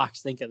did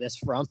Fox think of this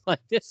from?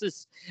 Like this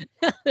is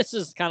this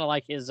is kind of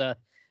like his the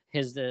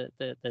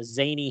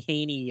zany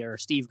Haney or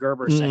Steve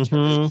Gerber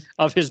section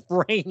of his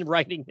brain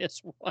writing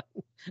this one.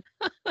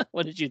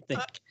 What did you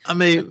think? I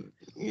mean,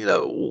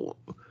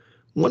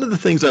 one of the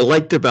things I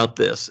liked about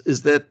this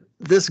is that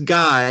this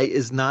guy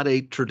is not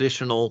a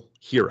traditional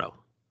hero.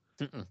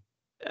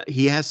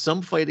 He has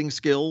some fighting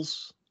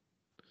skills.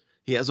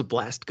 He has a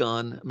blast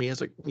gun. I mean,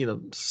 he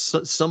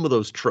has some of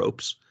those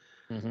tropes.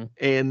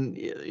 And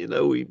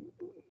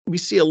we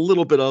see a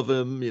little bit of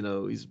him.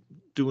 He's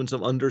doing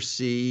some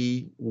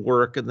undersea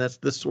work, and that's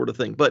this sort of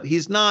thing. But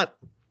he's not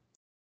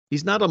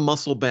a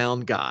muscle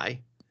bound guy.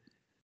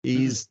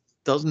 He's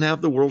doesn't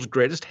have the world's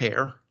greatest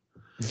hair,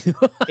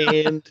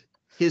 and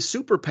his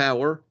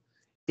superpower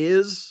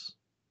is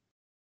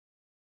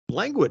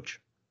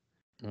language.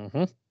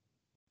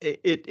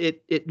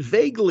 It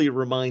vaguely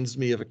reminds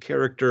me of a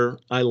character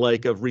I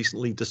like of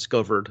recently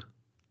discovered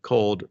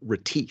called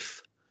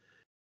Retief,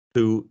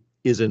 who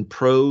is in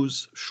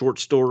prose, short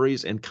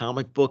stories, and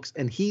comic books,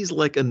 and he's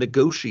like a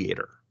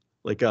negotiator,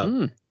 like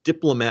a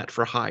diplomat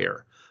for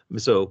hire.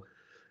 So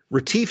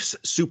Retief's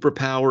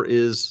superpower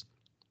is,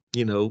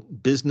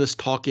 business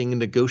talking and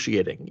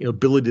negotiating,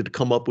 ability to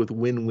come up with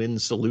win-win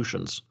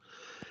solutions.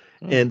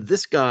 And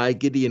this guy,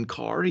 Gideon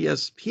Carr, he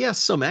has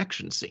some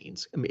action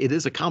scenes. I mean, it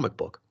is a comic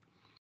book.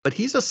 But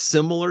he's a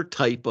similar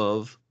type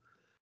of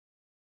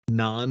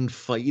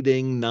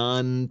non-fighting,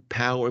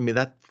 non-power. I mean,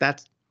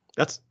 that's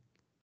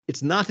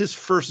it's not his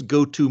first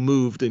go-to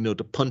move to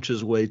punch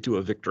his way to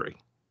a victory.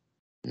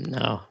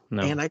 No.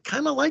 And I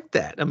kind of like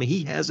that. I mean,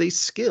 he has a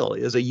skill.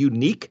 He has a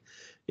unique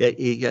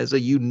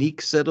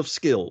set of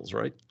skills,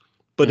 right?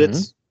 But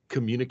it's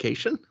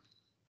communication.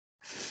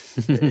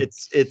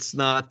 It's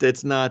not.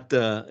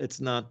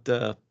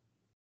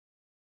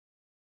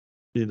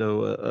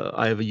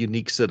 I have a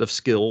unique set of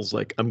skills,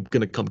 like I'm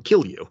going to come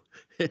kill you.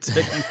 It's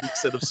a unique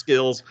set of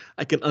skills.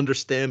 I can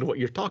understand what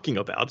you're talking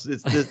about.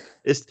 This is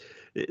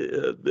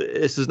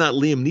not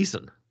Liam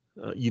Neeson,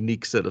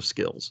 unique set of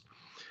skills.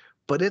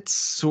 But it's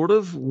sort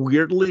of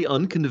weirdly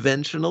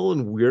unconventional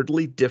and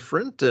weirdly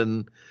different.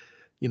 And,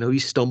 he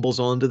stumbles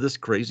onto this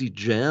crazy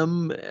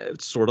gem.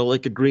 It's sort of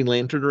like a Green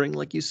Lantern ring,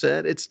 like you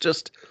said. It's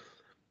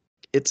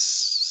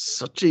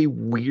such a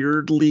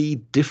weirdly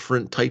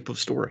different type of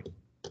story.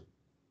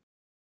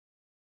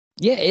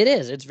 Yeah, it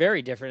is. It's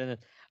very different. And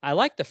I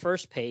like the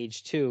first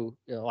page too.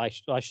 I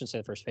shouldn't say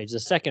the first page, the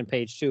second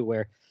page too,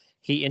 where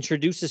he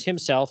introduces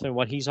himself and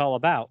what he's all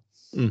about.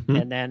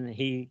 And then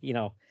he,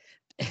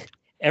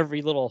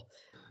 every little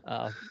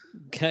one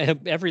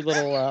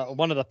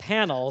of the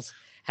panels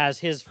has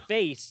his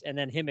face and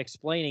then him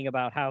explaining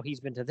about how he's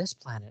been to this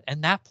planet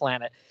and that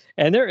planet.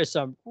 And there is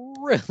some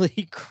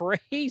really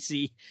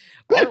crazy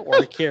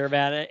artwork here,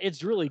 man.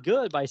 It's really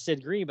good by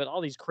Sid Green, but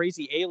all these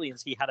crazy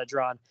aliens he had to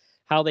draw on,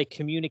 how they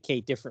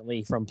communicate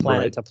differently from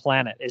planet to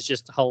planet is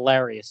just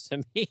hilarious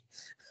to me.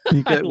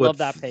 I love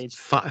that page.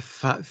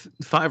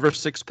 Five or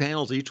six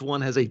panels. Each one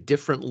has a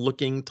different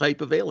looking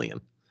type of alien.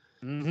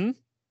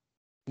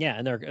 Yeah,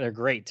 and they're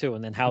great too.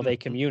 And then how they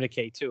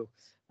communicate too.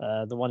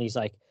 The one he's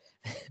like,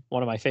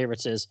 one of my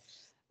favorites is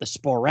the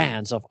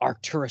Sporans of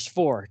Arcturus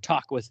 4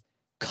 talk with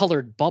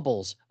colored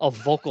bubbles of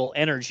vocal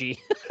energy.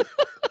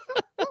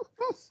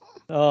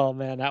 Oh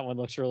man, that one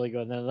looks really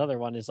good. And then another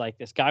one is like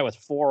this guy with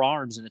 4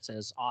 arms, and it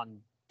says, on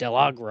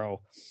Delagro,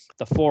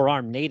 the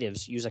 4-armed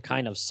natives use a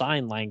kind of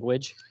sign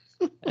language.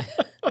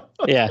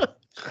 Yeah,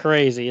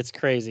 crazy. It's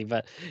crazy,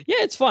 but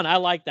yeah, it's fun. I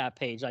like that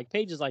page. Like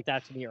pages like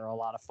that to me are a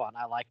lot of fun.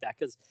 I like that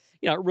because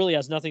it really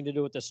has nothing to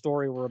do with the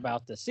story we're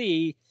about to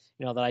see.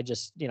 That I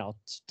just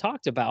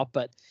talked about,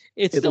 but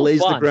it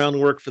lays fun. The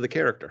groundwork for the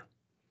character.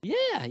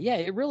 Yeah,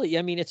 it really.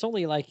 I mean, it's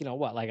only like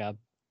like a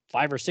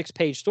 5 or 6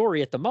 page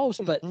story at the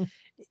most, but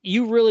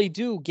you really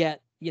do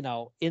get,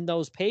 in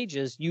those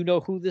pages,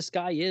 who this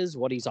guy is,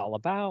 what he's all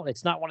about.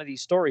 It's not one of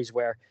these stories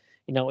where,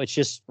 it's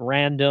just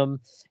random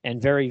and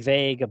very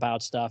vague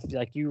about stuff.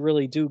 Like you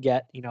really do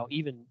get,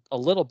 even a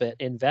little bit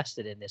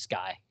invested in this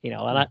guy,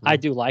 and I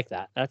do like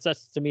that. That's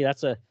to me,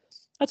 that's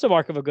a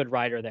mark of a good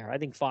writer there. I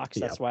think Fox,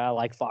 that's why I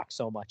like Fox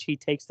so much. He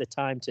takes the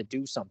time to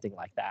do something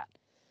like that.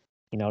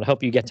 To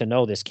help you get to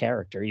know this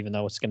character, even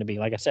though it's going to be,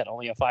 like I said,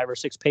 only a 5 or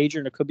 6 pager,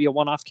 and it could be a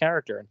one-off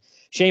character. And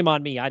shame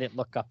on me, I didn't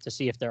look up to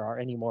see if there are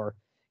any more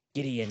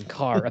Gideon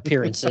Carr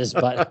appearances,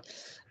 but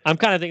I'm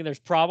kind of thinking there's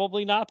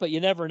probably not, but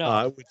you never know.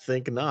 I would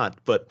think not,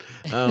 but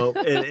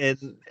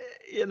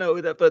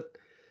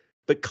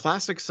but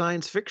classic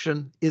science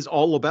fiction is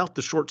all about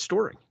the short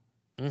story.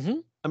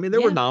 I mean,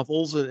 there were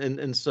novels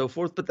and so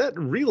forth, but that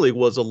really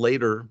was a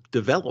later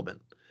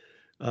development.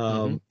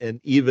 And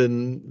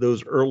even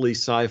those early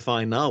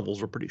sci-fi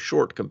novels were pretty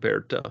short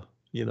compared to,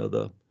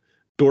 the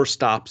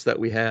doorstops that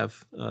we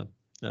have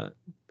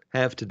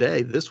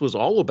today. This was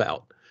all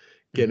about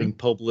getting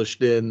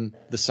published in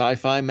the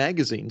sci-fi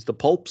magazines, the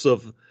pulps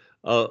of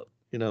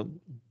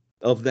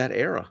that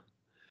era.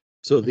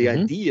 So the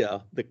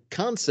idea, the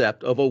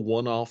concept of a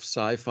one-off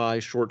sci-fi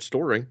short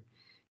story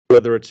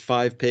whether it's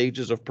 5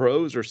 pages of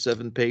prose or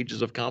 7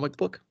 pages of comic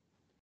book.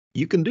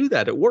 You can do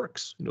that. It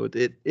works.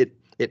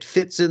 It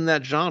fits in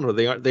that genre.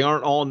 They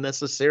aren't all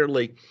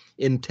necessarily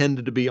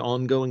intended to be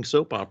ongoing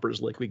soap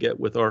operas like we get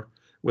with our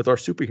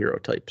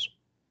superhero types.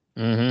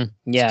 Mm-hmm.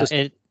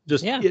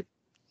 It's Yeah,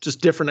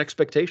 just different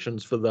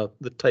expectations for the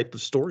type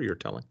of story you're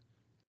telling.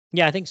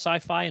 yeah. I think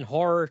sci-fi and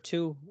horror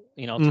too,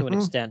 to an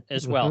extent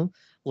as well,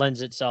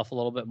 lends itself a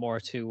little bit more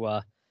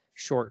to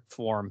short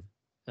form,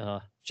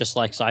 just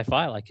like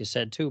sci-fi, like you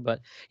said too.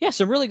 But yeah,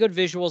 some really good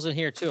visuals in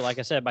here too. Like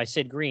I said, by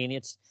Sid Green,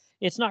 it's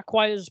not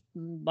quite as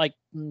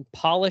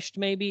polished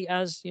maybe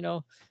as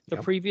the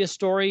previous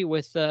story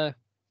with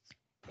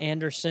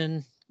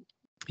Anderson,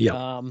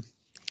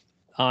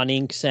 on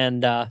inks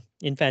and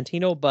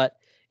Infantino, but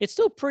it's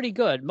still pretty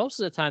good. Most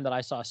of the time that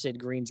I saw Sid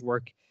Green's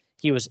work,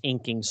 he was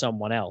inking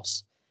someone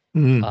else.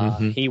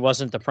 He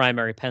wasn't the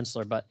primary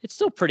penciler, but it's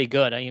still pretty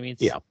good. I mean,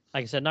 it's,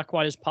 like I said, not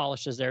quite as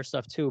polished as their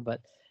stuff too,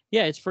 but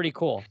yeah, it's pretty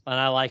cool, and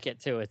I like it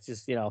too. It's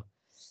just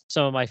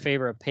some of my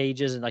favorite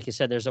pages, and like you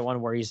said, there's the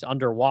one where he's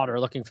underwater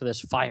looking for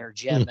this fire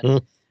gem,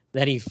 and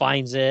then he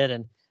finds it,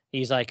 and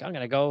he's like, "I'm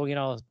gonna go,"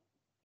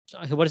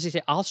 what does he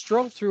say? "I'll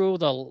stroll through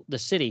the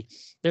city.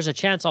 There's a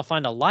chance I'll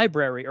find a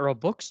library or a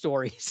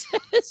bookstore," he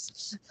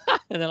says.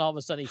 And then all of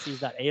a sudden he sees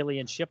that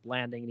alien ship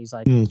landing, and he's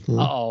like,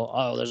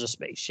 oh, there's a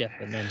spaceship.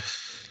 And then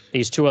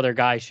these 2 other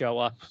guys show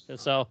up. And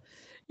so,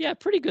 yeah,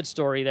 pretty good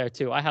story there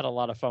too. I had a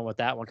lot of fun with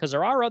that one because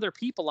there are other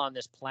people on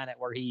this planet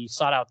where he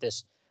sought out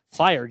this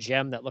fire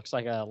gem that looks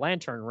like a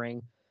lantern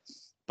ring.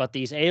 But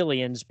these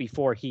aliens,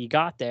 before he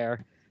got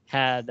there,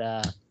 had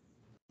I don't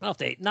know if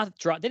they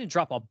didn't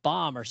drop a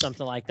bomb or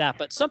something like that,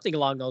 but something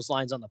along those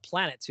lines on the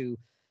planet to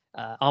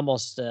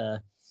almost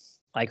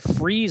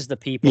freeze the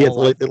people. Yeah,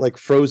 like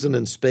frozen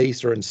in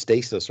space or in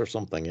stasis or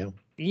something. Yeah.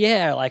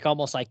 Yeah,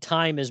 almost like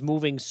time is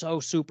moving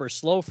so super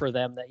slow for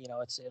them that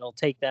it'll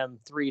take them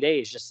 3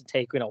 days just to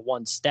take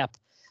one step.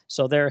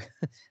 So they're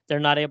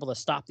not able to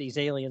stop these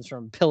aliens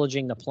from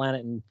pillaging the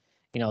planet and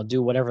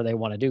do whatever they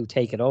want to do,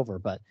 take it over.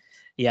 But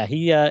yeah,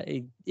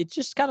 it's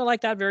just kind of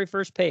like that very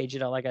first page.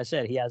 Like I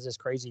said, he has this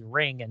crazy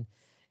ring and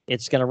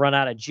it's going to run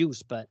out of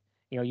juice. But,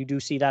 you do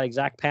see that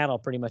exact panel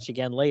pretty much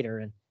again later.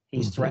 And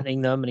he's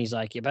threatening them and he's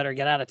like, "You better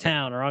get out of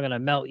town or I'm going to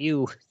melt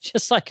you,"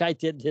 just like I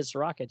did this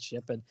rocket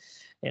ship. And,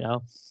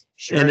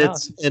 sure and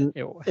enough.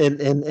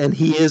 And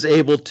he is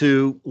able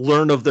to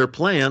learn of their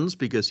plans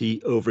because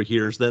he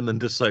overhears them and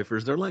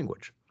deciphers their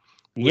language.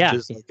 Which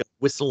is like a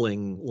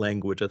whistling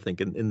language, I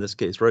think, in this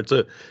case, right? It's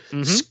a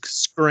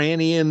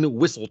Scranian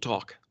whistle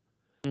talk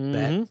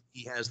that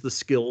he has the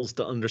skills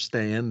to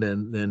understand,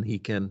 and then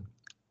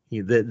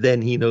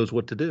then he knows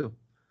what to do.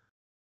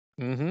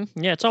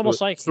 Yeah, it's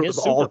almost like his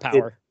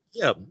superpower.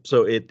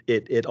 So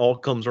it all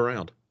comes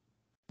around.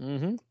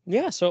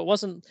 Yeah, so it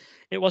wasn't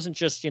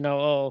just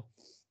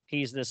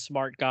he's this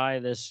smart guy,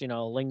 this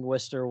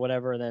linguist or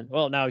whatever, and then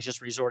now he's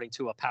just resorting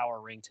to a power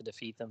ring to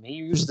defeat them. He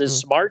used his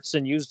smarts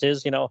and used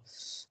his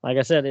like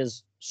I said,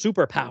 his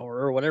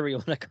superpower or whatever you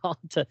want to call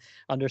it to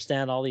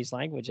understand all these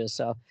languages.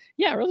 So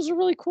yeah, it was a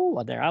really cool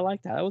one there. I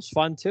like that. It was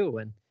fun too.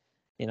 And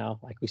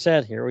like we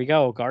said, here we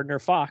go, Gardner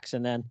Fox,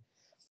 and then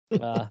we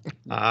got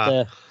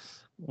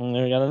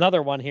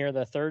another one here.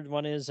 The third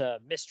one is a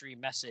mystery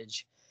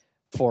message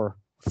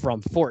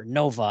from Fort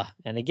Nova,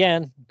 and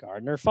again,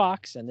 Gardner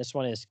Fox, and this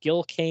one is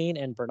Gil Kane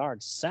and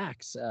Bernard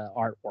Sachs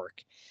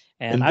artwork.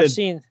 And I've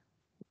seen.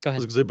 Go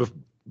ahead.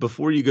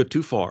 Before you go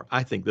too far,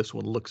 I think this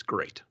one looks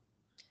great.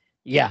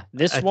 Yeah,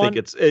 I think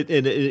it's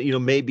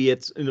maybe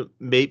it's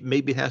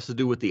maybe it has to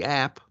do with the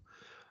app,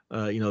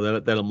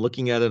 that I'm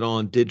looking at it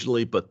on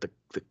digitally, but the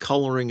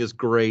coloring is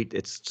great.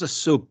 It's just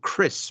so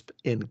crisp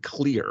and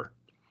clear.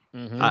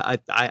 I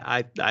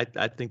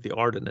think the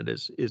art in it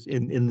is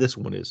in this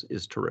one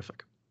is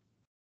terrific.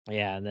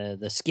 Yeah,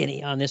 the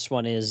skinny on this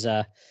one is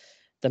the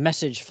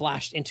message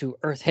flashed into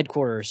Earth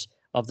headquarters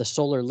of the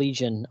Solar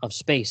Legion of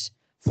Space,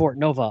 Fort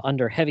Nova,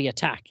 under heavy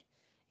attack.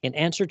 In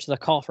answer to the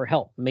call for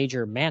help,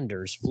 Major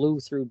Manders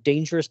flew through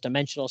dangerous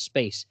dimensional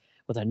space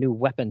with a new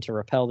weapon to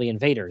repel the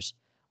invaders.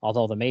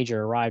 Although the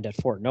Major arrived at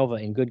Fort Nova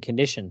in good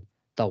condition,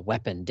 the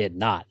weapon did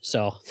not.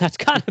 So that's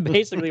kind of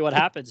basically what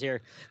happens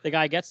here. The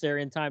guy gets there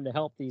in time to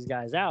help these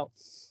guys out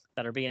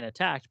that are being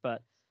attacked,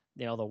 but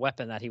the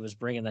weapon that he was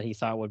bringing that he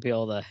thought would be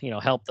able to,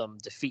 help them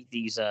defeat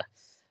these,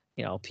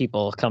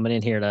 people coming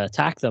in here to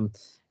attack them,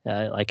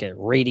 like a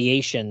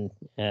radiation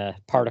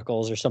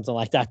particles or something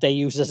like that. They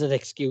used as an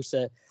excuse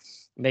that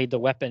made the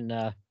weapon,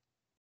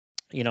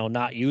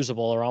 not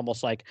usable, or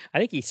almost like, I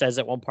think he says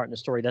at one part in the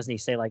story, doesn't he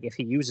say, like, if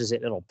he uses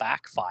it, it'll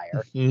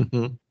backfire.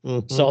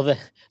 So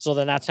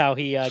then that's how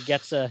he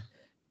gets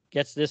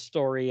this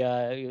story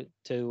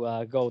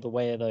to go the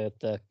way of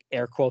the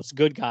air quotes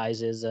good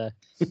guys is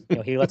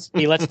he lets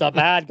the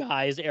bad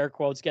guys, air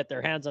quotes, get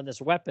their hands on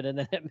this weapon, and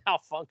then it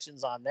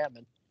malfunctions on them,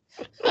 and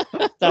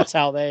that's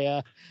how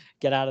they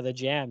get out of the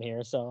jam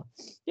here. So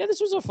yeah,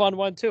 this was a fun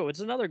one too.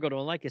 It's another good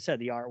one. Like I said,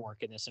 the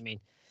artwork in this, I mean,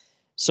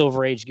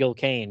 Silver Age Gil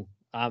Kane,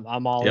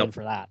 I'm all in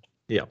for that.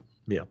 Yeah.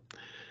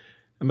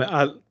 I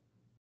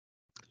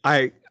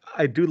mean,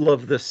 I do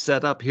love this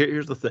setup.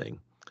 Here's the thing.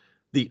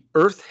 The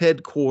Earth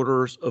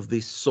headquarters of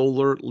the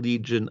Solar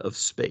Legion of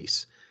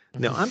Space.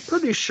 Now, I'm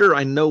pretty sure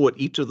I know what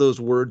each of those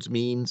words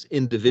means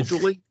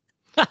individually.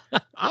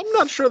 I'm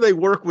not sure they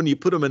work when you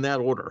put them in that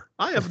order.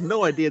 I have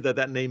no idea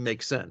that name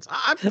makes sense.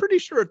 I'm pretty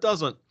sure it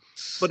doesn't,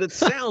 but it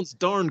sounds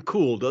darn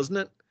cool, doesn't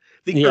it?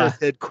 The Earth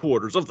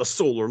headquarters of the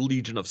Solar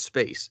Legion of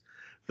Space.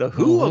 The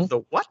who of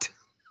the what?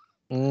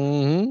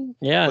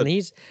 Yeah, but,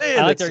 and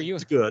I like their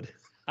good.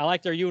 I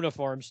like their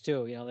uniforms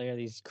too. You know, they have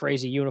these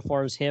crazy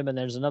uniforms. Him and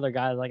there's another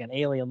guy, like an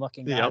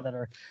alien-looking guy, that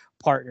are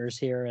partners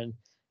here, and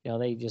you know,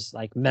 they just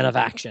like men of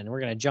action.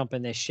 We're gonna jump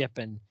in this ship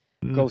and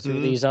go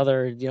through these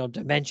other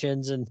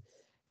dimensions and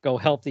go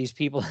help these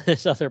people on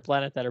this other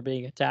planet that are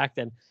being attacked.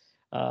 And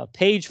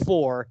page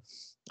 4,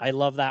 I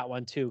love that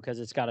one too, because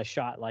it's got a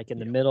shot like in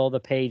the middle of the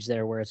page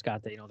there where it's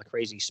got the the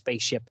crazy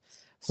spaceship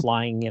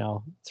flying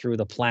through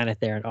the planet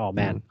there. And oh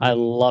man, I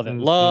love it.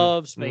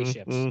 Love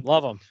spaceships.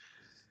 Love them.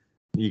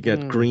 You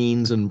got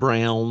greens and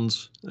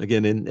browns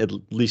again. At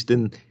least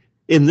in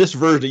this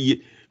version,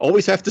 you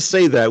always have to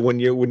say that when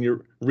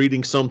you're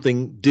reading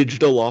something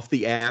digital off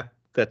the app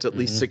that's at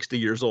least 60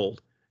 years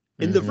old.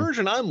 In the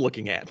version I'm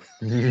looking at,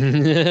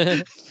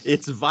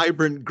 it's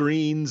vibrant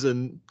greens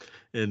and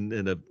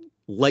a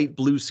light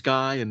blue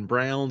sky and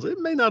browns. It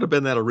may not have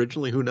been that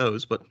originally. Who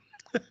knows? But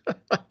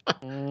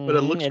but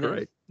it looks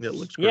great. It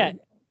looks great.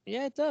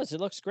 Yeah, it does. It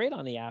looks great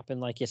on the app.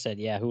 And like you said,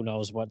 who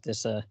knows what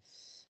this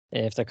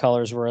if the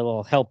colors were a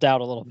little helped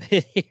out a little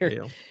bit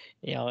here,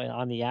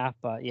 on the app.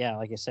 But yeah,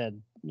 like I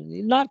said,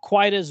 not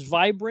quite as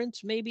vibrant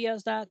maybe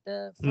as that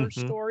first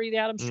story, the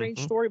Adam Strange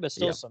story, but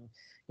still some,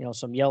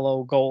 some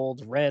yellow,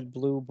 gold, red,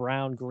 blue,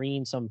 brown,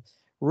 green, some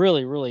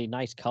really, really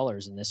nice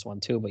colors in this one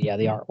too. But yeah,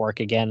 the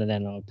artwork again. And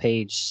then on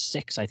page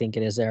 6, I think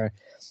it is there,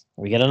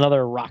 we get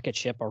another rocket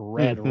ship, a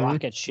red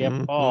rocket ship.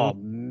 Oh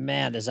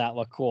man, does that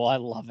look cool? I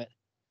love it.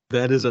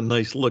 That is a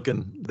nice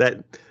looking,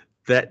 that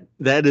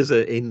is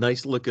a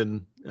nice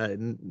looking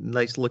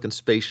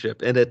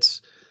spaceship, and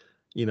it's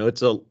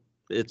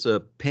it's a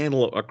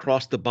panel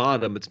across the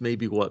bottom. It's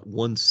maybe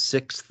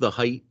 1/6 the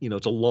height.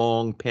 It's a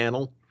long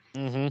panel.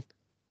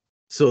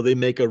 So they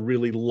make a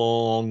really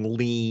long,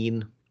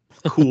 lean,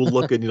 cool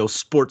looking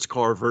sports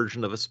car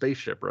version of a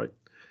spaceship, right?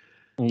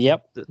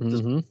 Yep.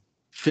 Just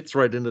fits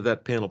right into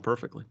that panel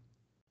perfectly.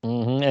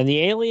 And the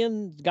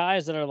alien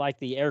guys that are like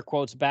the air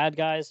quotes bad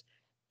guys,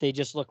 they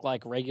just look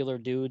like regular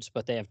dudes,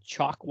 but they have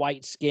chalk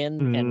white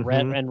skin and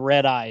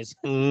red eyes.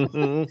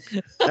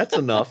 That's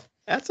enough.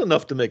 That's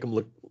enough to make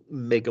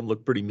them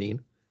look pretty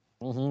mean.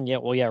 Yeah,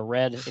 well, yeah,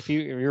 red. If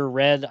you're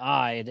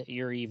red-eyed,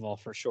 you're evil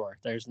for sure.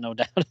 There's no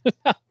doubt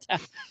about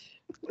that.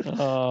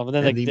 But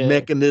then the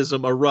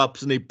mechanism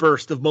erupts in a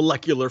burst of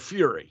molecular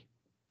fury.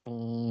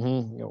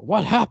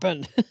 What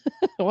happened?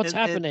 What's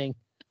happening?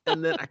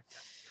 And then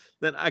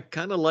I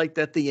kind of liked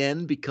at the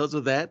end, because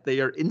of that, they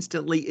are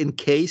instantly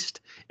encased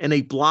in a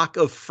block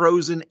of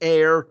frozen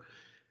air.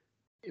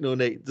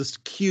 This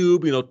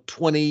cube,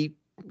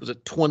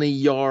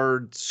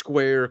 20-yard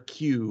square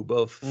cube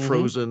of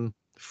frozen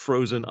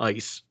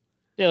ice.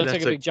 Yeah, it looks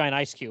like a big giant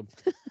ice cube.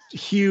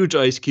 Huge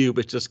ice cube.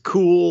 It's just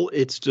cool.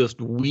 It's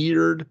just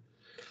weird.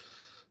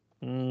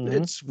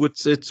 It's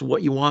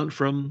what you want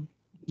from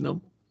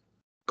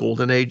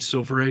Golden Age,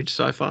 Silver Age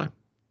sci-fi.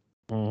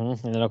 And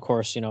then of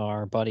course,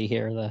 our buddy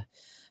here,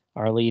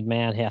 our lead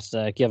man, has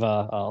to give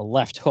a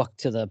left hook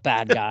to the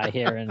bad guy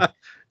here and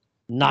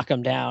knock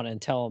him down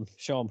and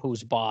show him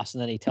who's boss.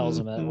 And then he tells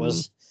him it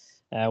was,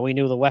 we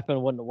knew the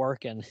weapon wouldn't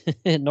work, and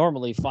it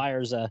normally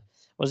fires what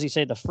does he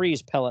say? The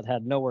freeze pellet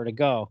had nowhere to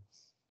go.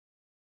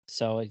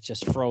 So it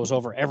just froze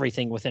over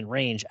everything within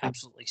range.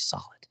 Absolutely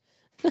solid.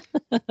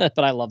 But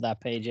I love that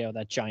page, with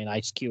that giant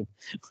ice cube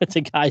with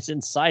the guys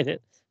inside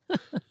it.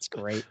 It's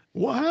great.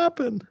 What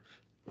happened?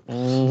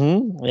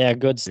 Yeah,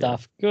 good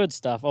stuff. Good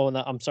stuff. Oh, and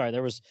I'm sorry,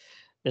 there was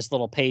this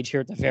little page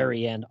here at the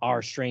very end,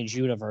 Our Strange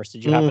Universe.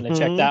 Did you happen to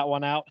check that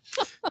one out?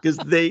 Because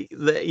they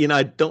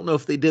I don't know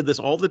if they did this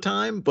all the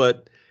time,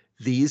 but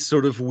these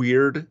sort of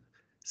weird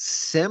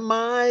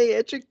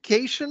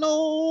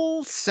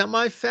semi-educational,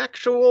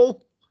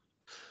 semi-factual,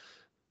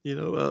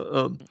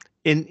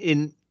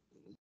 in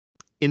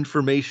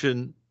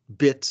information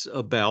bits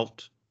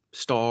about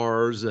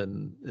stars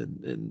and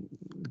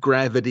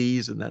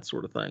gravities and that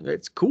sort of thing.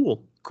 It's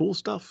cool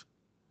stuff.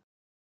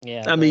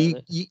 Yeah, I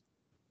mean,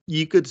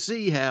 you could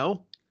see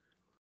how,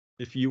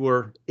 if you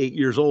were 8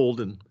 years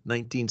old in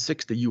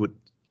 1960, you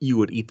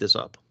would eat this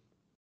up.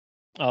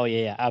 Oh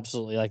yeah,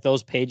 absolutely. Like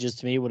those pages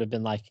to me would have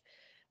been like,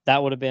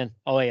 that would have been,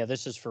 oh yeah,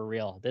 this is for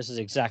real. This is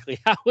exactly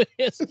how it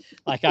is.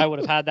 Like I would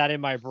have had that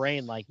in my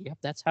brain, like, yep,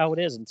 that's how it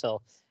is,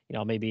 until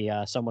maybe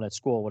someone at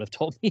school would have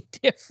told me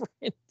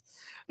different.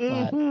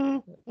 But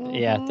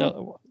yeah,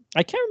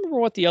 I can't remember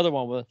what the other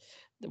one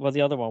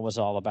was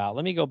all about.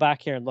 Let me go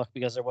back here and look,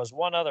 because there was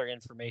one other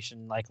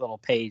information like little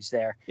page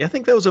there. Yeah, I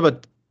think that was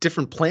about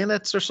different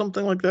planets or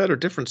something like that, or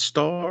different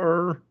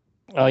star.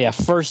 Oh yeah,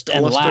 first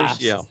and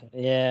last. Yeah.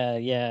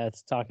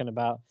 It's talking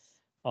about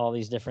all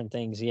these different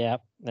things.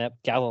 Yep.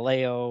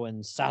 Galileo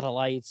and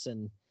satellites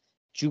and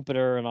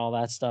Jupiter and all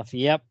that stuff.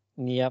 Yep.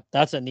 Yep.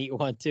 That's a neat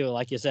one too.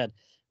 Like you said,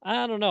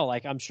 I don't know.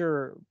 Like I'm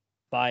sure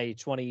by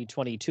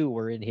 2022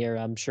 we're in here.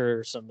 I'm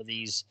sure some of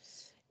these,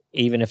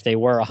 even if they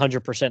were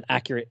 100%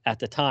 accurate at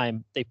the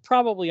time, they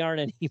probably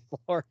aren't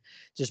anymore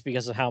just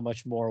because of how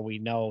much more we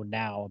know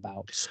now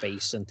about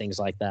space and things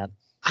like that.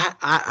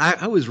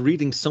 I was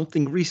reading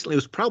something recently. It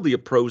was probably a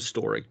prose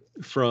story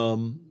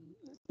from,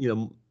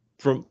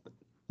 from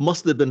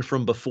must have been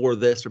from before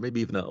this, or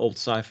maybe even an old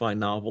sci-fi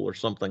novel or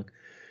something.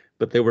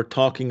 But they were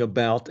talking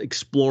about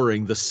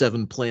exploring the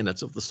 7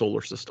 planets of the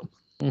solar system.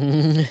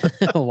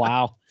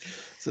 Wow. I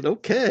said,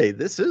 okay,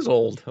 this is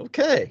old.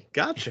 Okay,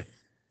 gotcha.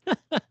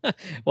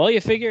 Well,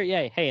 you figure,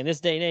 yeah. Hey, in this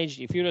day and age,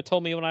 if you'd have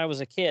told me when I was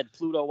a kid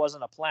Pluto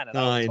wasn't a planet,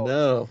 I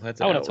know. That's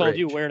I would have told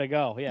you where to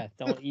go. Yeah,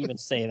 don't even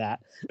say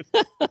that.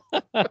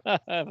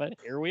 But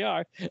here we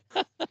are.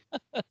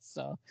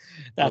 So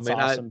that's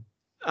awesome.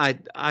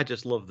 I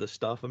just love this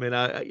stuff. I mean,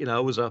 I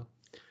was a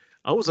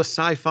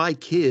sci-fi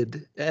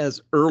kid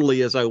as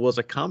early as I was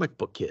a comic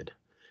book kid,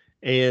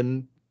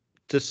 and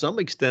to some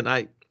extent,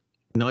 I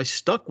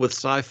stuck with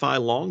sci-fi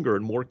longer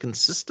and more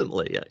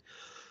consistently.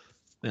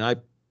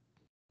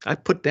 I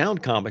put down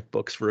comic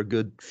books for a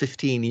good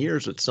 15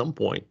 years at some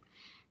point,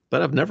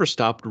 but I've never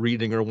stopped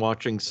reading or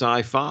watching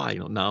sci-fi,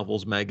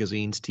 novels,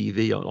 magazines,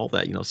 TV, all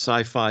that.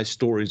 Sci-fi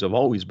stories have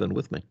always been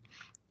with me,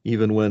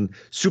 even when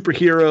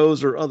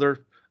superheroes or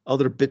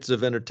other bits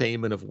of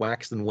entertainment have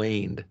waxed and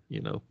waned.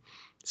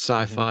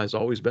 Sci-fi has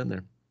always been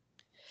there.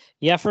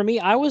 Yeah, for me,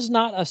 I was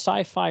not a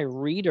sci-fi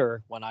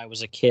reader when I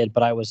was a kid,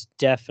 but I was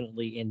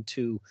definitely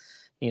into,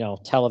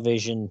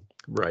 television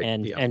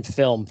and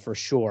film for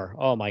sure.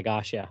 Oh my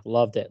gosh, yeah,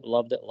 loved it.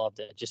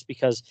 Just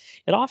because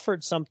it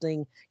offered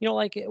something,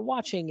 like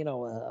watching,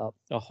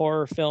 a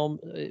horror film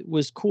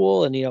was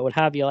cool, and it would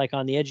have you like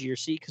on the edge of your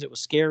seat because it was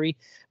scary.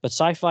 But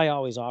sci-fi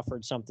always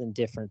offered something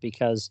different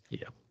because,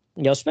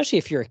 especially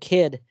if you're a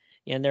kid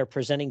and they're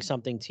presenting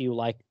something to you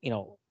like,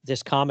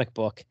 this comic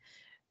book.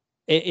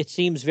 It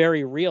seems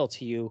very real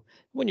to you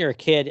when you're a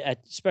kid,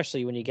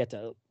 especially when you get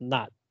to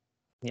not,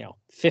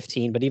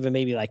 15, but even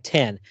maybe like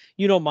 10.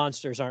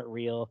 Monsters aren't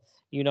real.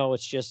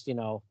 It's just,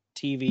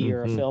 TV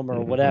or a film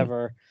or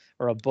whatever,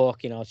 or a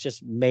book, it's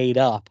just made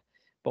up.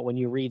 But when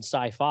you read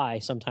sci-fi,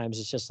 sometimes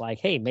it's just like,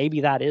 hey,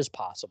 maybe that is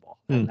possible.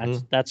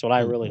 And that's what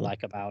I really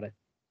like about it.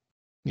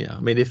 Yeah,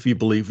 I mean, if you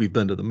believe we've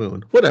been to the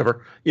moon,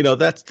 whatever,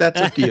 that's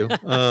up to you.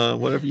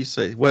 Whatever you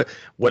say,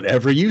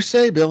 whatever you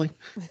say, Billy.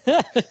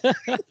 But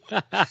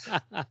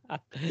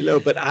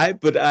I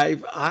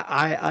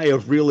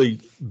have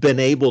really been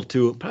able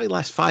to, probably the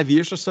last 5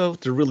 years or so,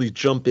 to really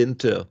jump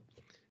into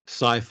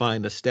sci-fi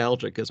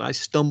nostalgia because I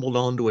stumbled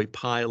onto a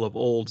pile of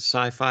old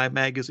sci-fi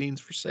magazines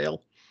for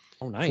sale.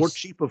 Oh, nice. For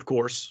cheap, of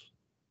course.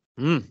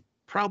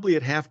 Probably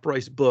at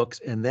half-price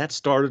books, and that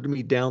started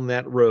me down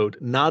that road,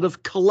 not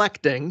of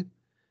collecting,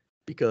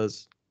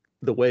 because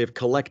the way of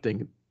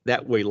collecting,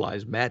 that way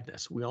lies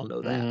madness. We all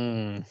know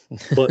that.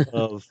 But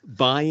of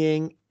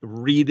buying,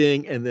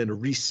 reading, and then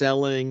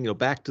reselling,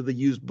 back to the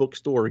used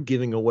bookstore,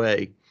 giving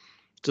away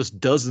just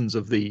dozens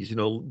of these,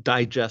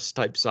 digest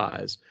type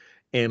size,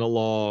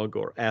 Analog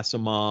or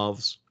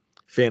Asimov's,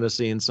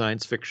 fantasy and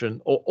science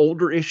fiction.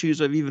 Older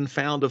issues I've even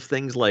found of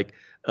things like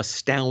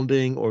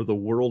Astounding or The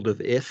World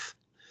of If.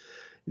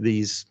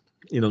 These,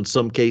 in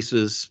some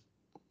cases,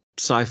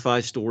 sci-fi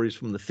stories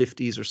from the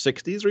 50s or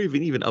 60s, or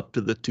even up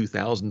to the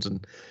 2000s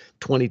and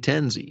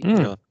 2010s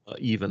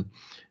even.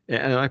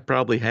 And I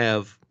probably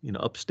have,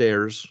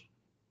 upstairs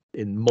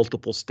in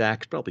multiple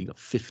stacks, probably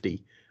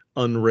 50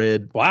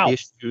 unread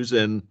issues.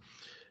 And,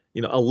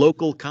 a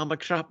local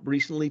comic shop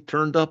recently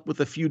turned up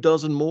with a few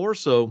dozen more.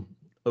 So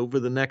over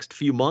the next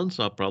few months,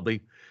 I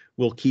probably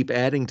will keep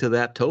adding to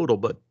that total.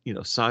 But,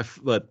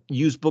 but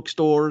used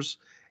bookstores,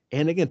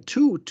 and again,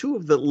 two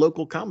of the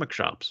local comic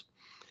shops,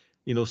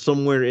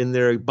 somewhere in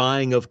their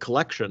buying of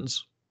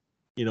collections,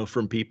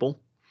 from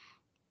people,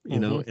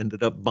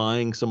 ended up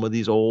buying some of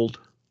these old,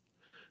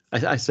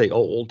 I say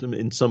old,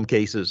 in some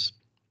cases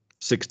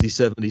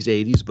 60s, 70s,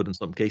 80s, but in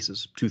some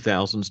cases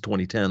 2000s,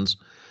 2010s,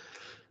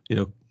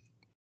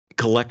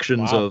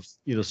 collections of,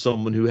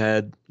 someone who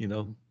had, I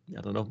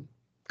don't know,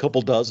 a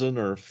couple dozen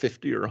or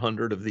 50 or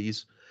 100 of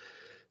these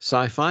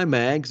sci-fi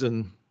mags,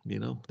 and,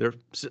 they're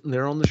sitting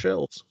there on the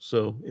shelves.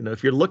 So,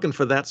 if you're looking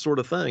for that sort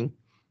of thing,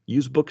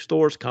 used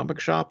bookstores, comic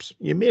shops,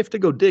 you may have to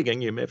go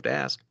digging, you may have to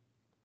ask.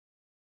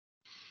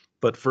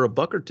 But for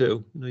 $1 or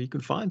 $2, you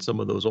can find some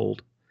of those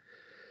old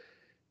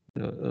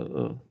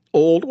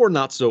or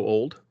not so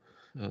old,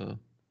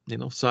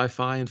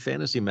 sci-fi and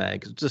fantasy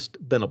mags. It's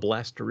just been a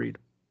blast to read.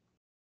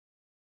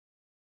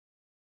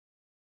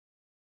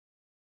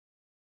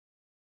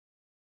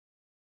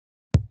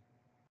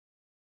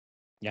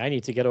 Yeah, I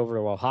need to get over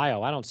to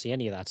Ohio. I don't see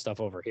any of that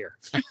stuff over here.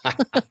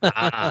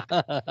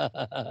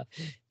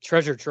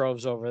 Treasure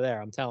troves over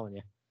there, I'm telling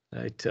you.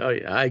 I tell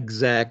you,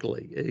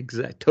 exactly.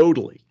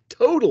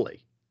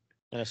 Totally.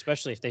 And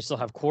especially if they still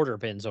have quarter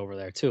bins over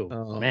there too.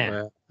 Oh,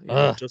 man.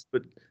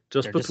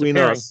 just between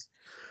us,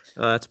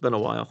 That's been a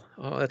while.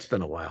 Oh, that's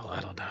been a while.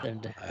 I don't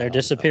know. They're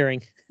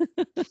disappearing.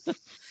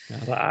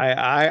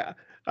 I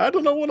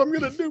don't know what I'm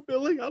gonna do,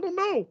 Billy. I don't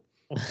know.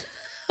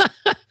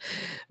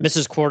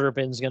 Mrs.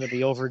 Quarterbin's going to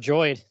be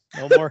overjoyed.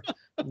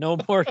 No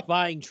more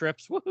buying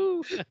trips.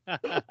 Woohoo!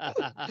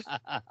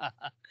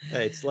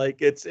 Hey, it's like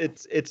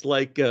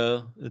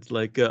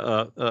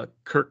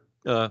Kirk,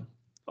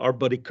 our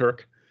buddy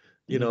Kirk.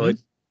 You know,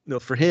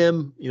 for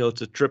him,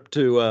 it's a trip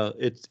to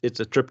it's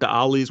a trip to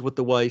Ollie's with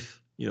the wife.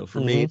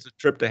 For me, it's a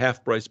trip to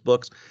Half Price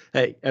Books.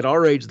 Hey, at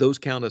our age, those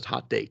count as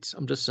hot dates.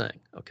 I'm just saying.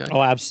 Okay.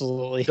 Oh,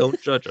 absolutely. Don't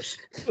judge us.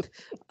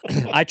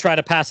 I try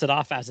to pass it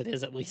off as it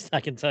is. At least I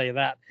can tell you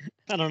that.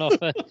 I don't know if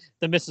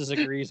the missus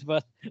agrees,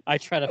 but I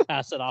try to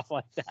pass it off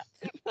like that.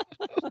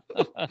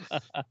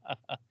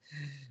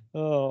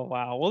 Oh,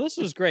 wow. Well, this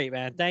was great,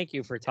 man. Thank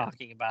you for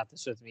talking about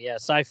this with me. Yeah,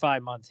 Sci-Fi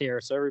Month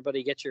here. So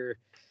everybody get your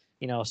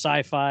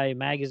sci-fi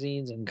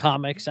magazines and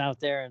comics out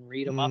there and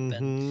read them up.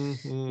 And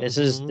this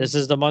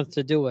is the month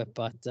to do it.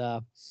 But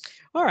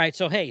all right.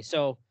 So, hey,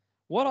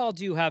 what all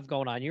do you have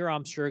going on?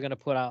 I'm sure going to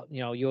put out,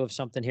 you have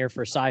something here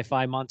for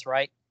Sci-Fi Month,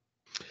 right?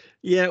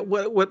 Yeah.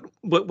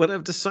 What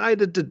I've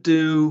decided to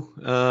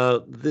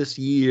do this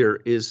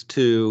year is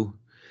to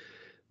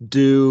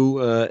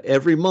do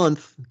every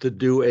month to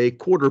do a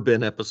quarter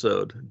bin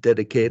episode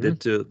dedicated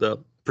to the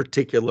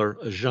particular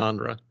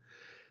genre.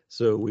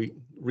 So we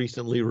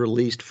recently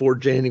released for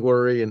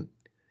January an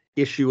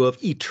issue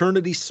of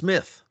Eternity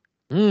Smith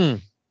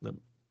from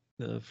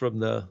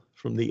the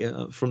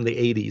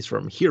 80s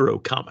from Hero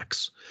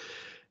Comics.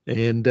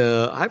 And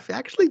I've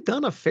actually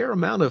done a fair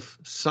amount of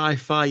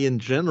sci-fi in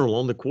general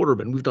on the quarter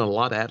bin. We've done a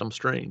lot of Adam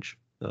Strange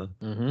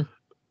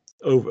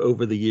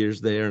over the years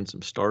there, and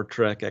some Star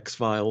Trek,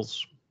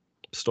 X-Files,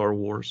 Star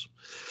Wars.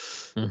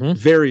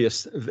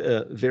 Various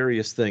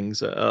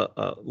things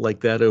like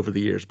that over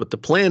the years, but the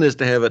plan is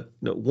to have it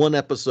one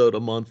episode a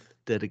month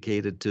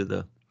dedicated to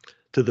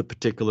the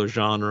particular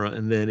genre,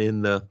 and then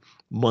in the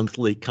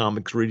monthly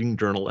comics reading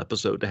journal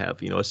episode to have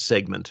a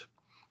segment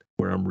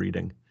where I'm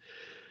reading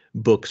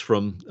books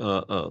from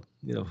that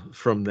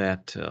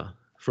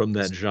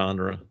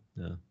genre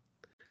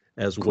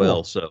as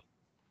well. So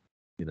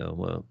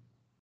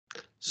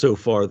so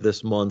far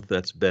this month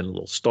that's been a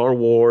little Star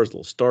Wars, a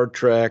little Star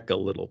Trek, a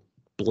little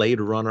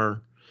Blade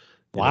Runner.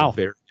 Wow.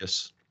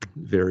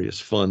 Various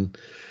fun,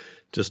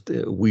 just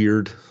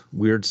weird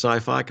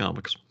sci-fi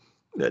comics.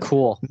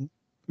 Cool. I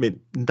mean,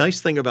 nice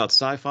thing about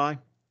sci-fi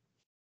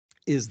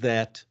is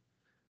that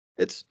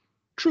it's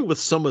true with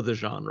some of the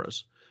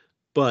genres,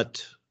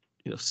 but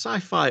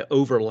sci-fi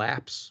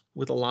overlaps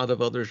with a lot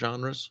of other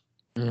genres.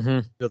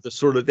 There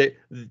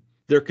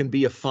can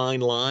be a fine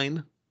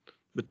line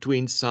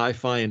between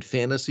sci-fi and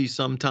fantasy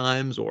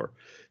sometimes, or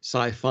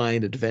sci-fi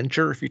and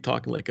adventure if you're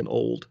talking like an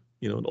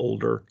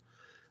older,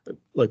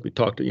 like we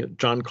talked to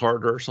John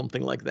Carter or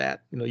something like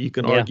that. You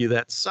can argue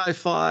that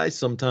sci-fi.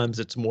 Sometimes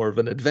it's more of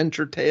an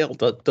adventure tale.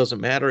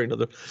 Doesn't matter.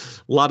 There a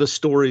lot of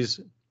stories,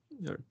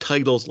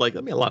 titles like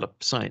a lot of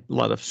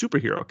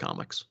superhero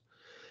comics.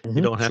 You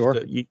don't have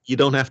to. You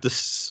don't have to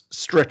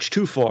stretch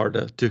too far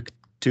to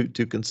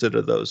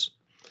consider those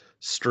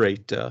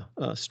straight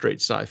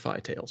sci-fi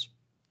tales.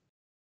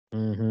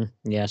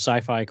 Yeah,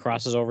 sci-fi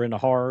crosses over into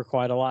horror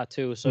quite a lot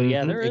too. So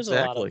yeah, there is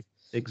a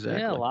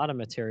lot of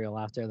material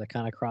out there that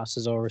kind of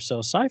crosses over. So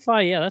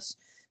sci-fi, it's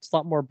a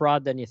lot more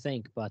broad than you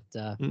think. But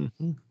and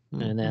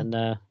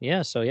then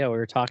we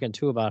were talking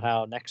too about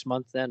how next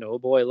month then, oh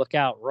boy, look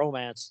out,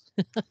 romance.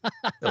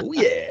 Oh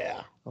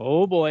yeah.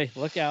 Oh boy,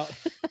 look out.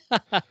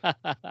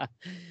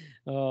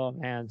 Oh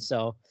man.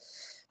 So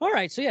all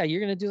right, so you're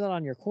gonna do that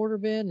on your quarter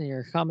bin and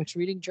your comics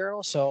reading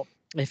journal. So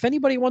if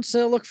anybody wants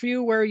to look for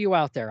you, where are you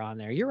out there on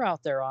there? You're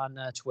out there on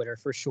Twitter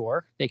for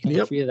sure. They can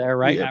look for you there,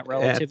 right? At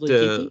Relatively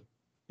Geeky.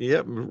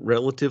 Yep,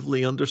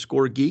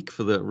 Relatively_Geek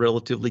for the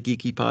Relatively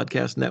Geeky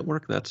Podcast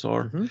Network. That's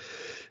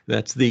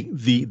that's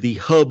the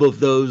hub of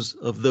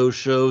those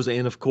shows,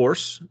 and of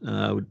course,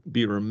 I would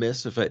be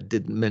remiss if I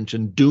didn't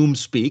mention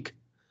Doomspeak.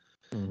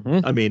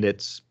 I mean,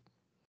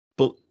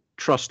 but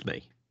trust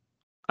me,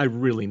 I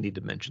really need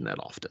to mention that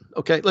often.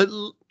 Okay,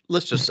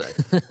 let's just say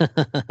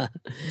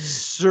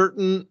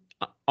certain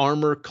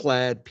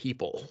armor-clad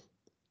people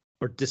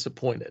are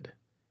disappointed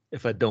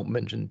if I don't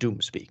mention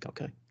Doomspeak.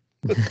 Okay.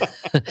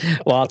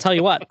 Well, I'll tell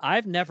you what,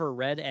 I've never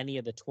read any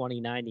of the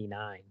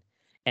 2099,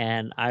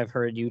 and I've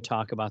heard you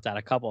talk about that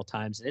a couple of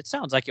times, and it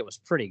sounds like it was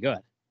pretty good.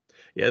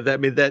 Yeah,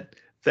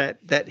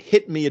 that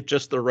hit me at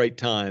just the right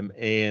time,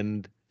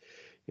 and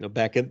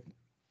back in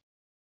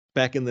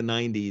the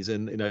 90s,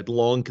 and I'd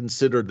long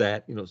considered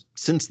that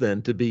since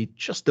then to be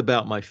just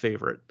about my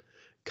favorite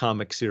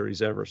comic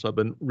series ever. So I've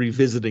been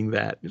revisiting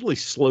that really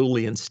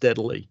slowly and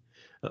steadily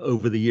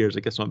over the years. I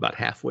guess I'm about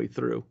halfway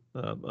through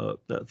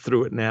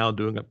it now,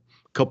 doing a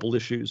couple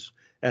issues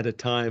at a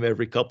time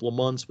every couple of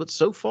months. But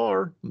so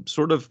far, I'm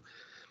sort of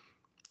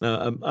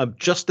I'm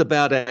just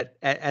about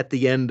at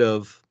the end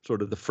of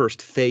sort of the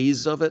first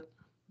phase of it.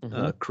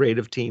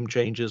 Creative team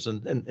changes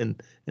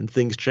and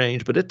things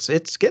change, but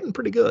it's getting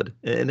pretty good,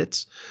 and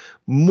it's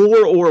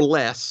more or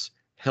less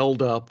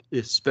held up,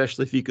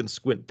 especially if you can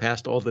squint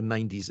past all the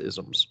 90s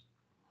isms.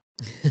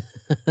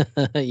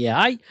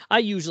 Yeah, I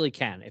usually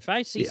can. If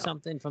I see Yeah.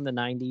 something from the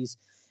 90s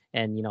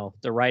and,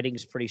 the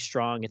writing's pretty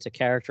strong, it's a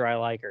character I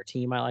like or a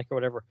team I like or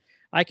whatever,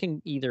 I can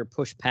either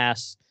push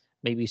past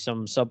maybe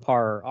some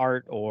subpar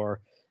art or,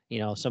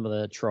 some of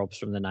the tropes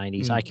from the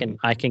 90s. I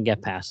can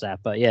get past that.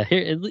 But yeah,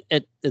 here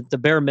at the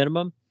bare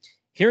minimum,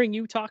 hearing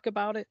you talk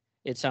about it,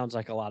 it sounds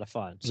like a lot of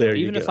fun. So There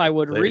you even if go. I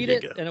would There read you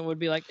it go. and it would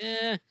be like,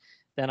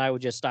 then I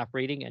would just stop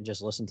reading and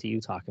just listen to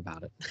you talk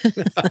about it.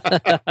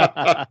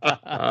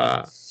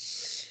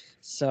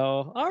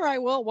 So, all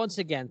right. Well, once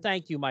again,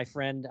 thank you, my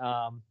friend.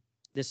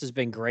 This has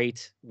been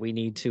great. We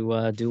need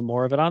to do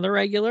more of it on the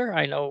regular.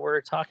 I know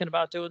we're talking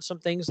about doing some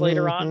things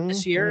later on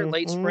this year,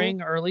 late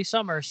spring, early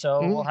summer.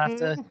 So we'll have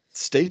to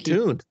stay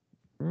tuned.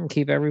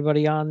 Keep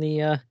everybody on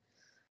the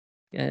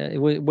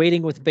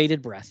waiting with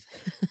bated breath.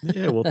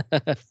 Yeah. Well,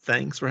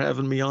 thanks for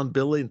having me on,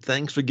 Billy, and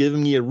thanks for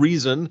giving me a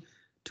reason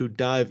to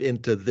dive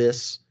into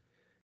this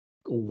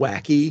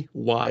wacky,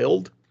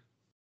 wild,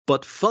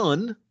 but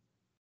fun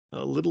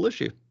little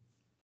issue.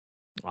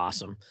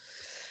 Awesome.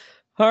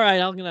 All right,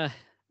 I'm going to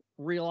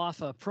reel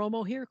off a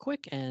promo here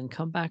quick and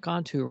come back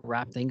on to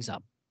wrap things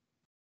up.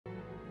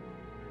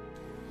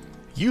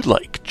 You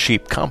like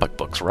cheap comic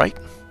books, right?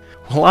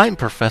 Well, I'm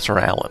Professor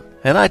Allen,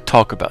 and I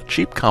talk about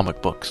cheap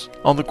comic books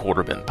on the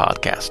Quarterbin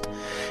Podcast.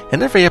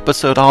 In every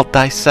episode, I'll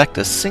dissect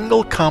a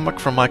single comic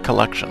from my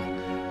collection,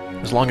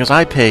 as long as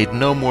I paid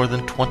no more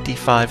than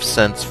 25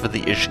 cents for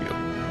the issue.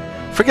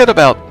 Forget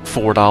about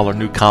 $4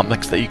 new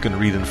comics that you can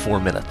read in 4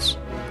 minutes,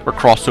 or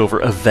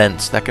crossover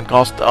events that can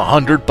cost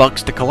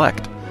 $100 to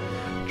collect.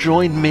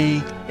 Join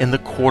me in the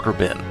Quarter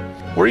Bin,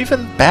 where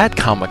even bad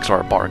comics are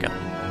a bargain,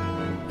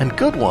 and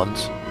good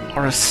ones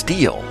are a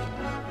steal.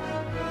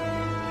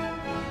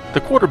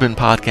 The Quarter Bin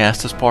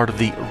Podcast is part of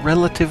the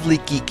Relatively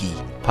Geeky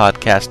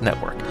Podcast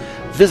Network.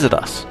 Visit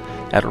us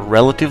at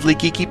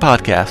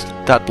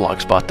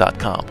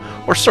relativelygeekypodcast.blogspot.com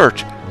or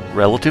search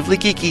Relatively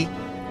Geeky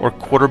or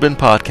Quarter Bin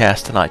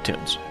Podcast in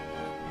iTunes.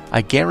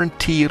 I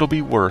guarantee it'll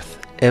be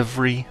worth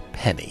every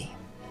penny.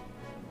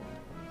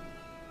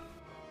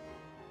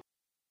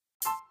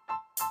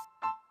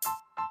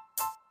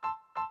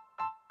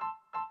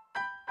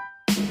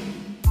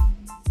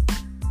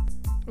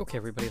 Okay,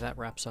 everybody, that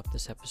wraps up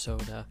this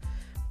episode.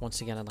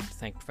 Once again, I'd like to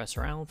thank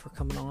Professor Allen for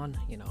coming on.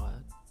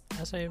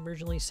 As I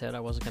originally said, I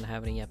wasn't going to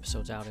have any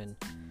episodes out in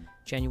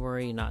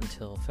January, not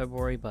until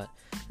February, but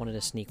wanted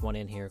to sneak one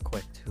in here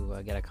quick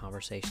to get a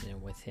conversation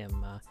in with him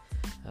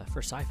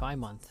for Sci-Fi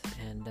Month.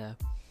 And,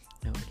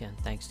 again,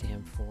 thanks to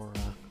him for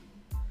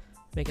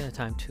making the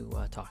time to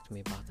talk to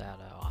me about that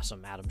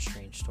awesome Adam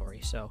Strange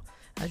story. So,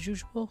 as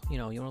usual, you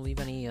want to leave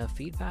any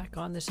feedback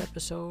on this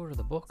episode or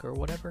the book or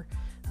whatever,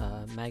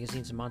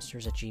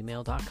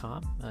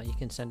 magazinesandmonsters@gmail.com. You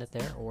can send it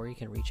there, or you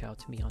can reach out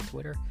to me on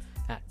Twitter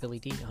at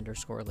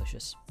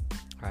BillyD_Alicious.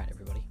 All right,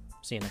 everybody.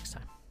 See you next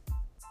time.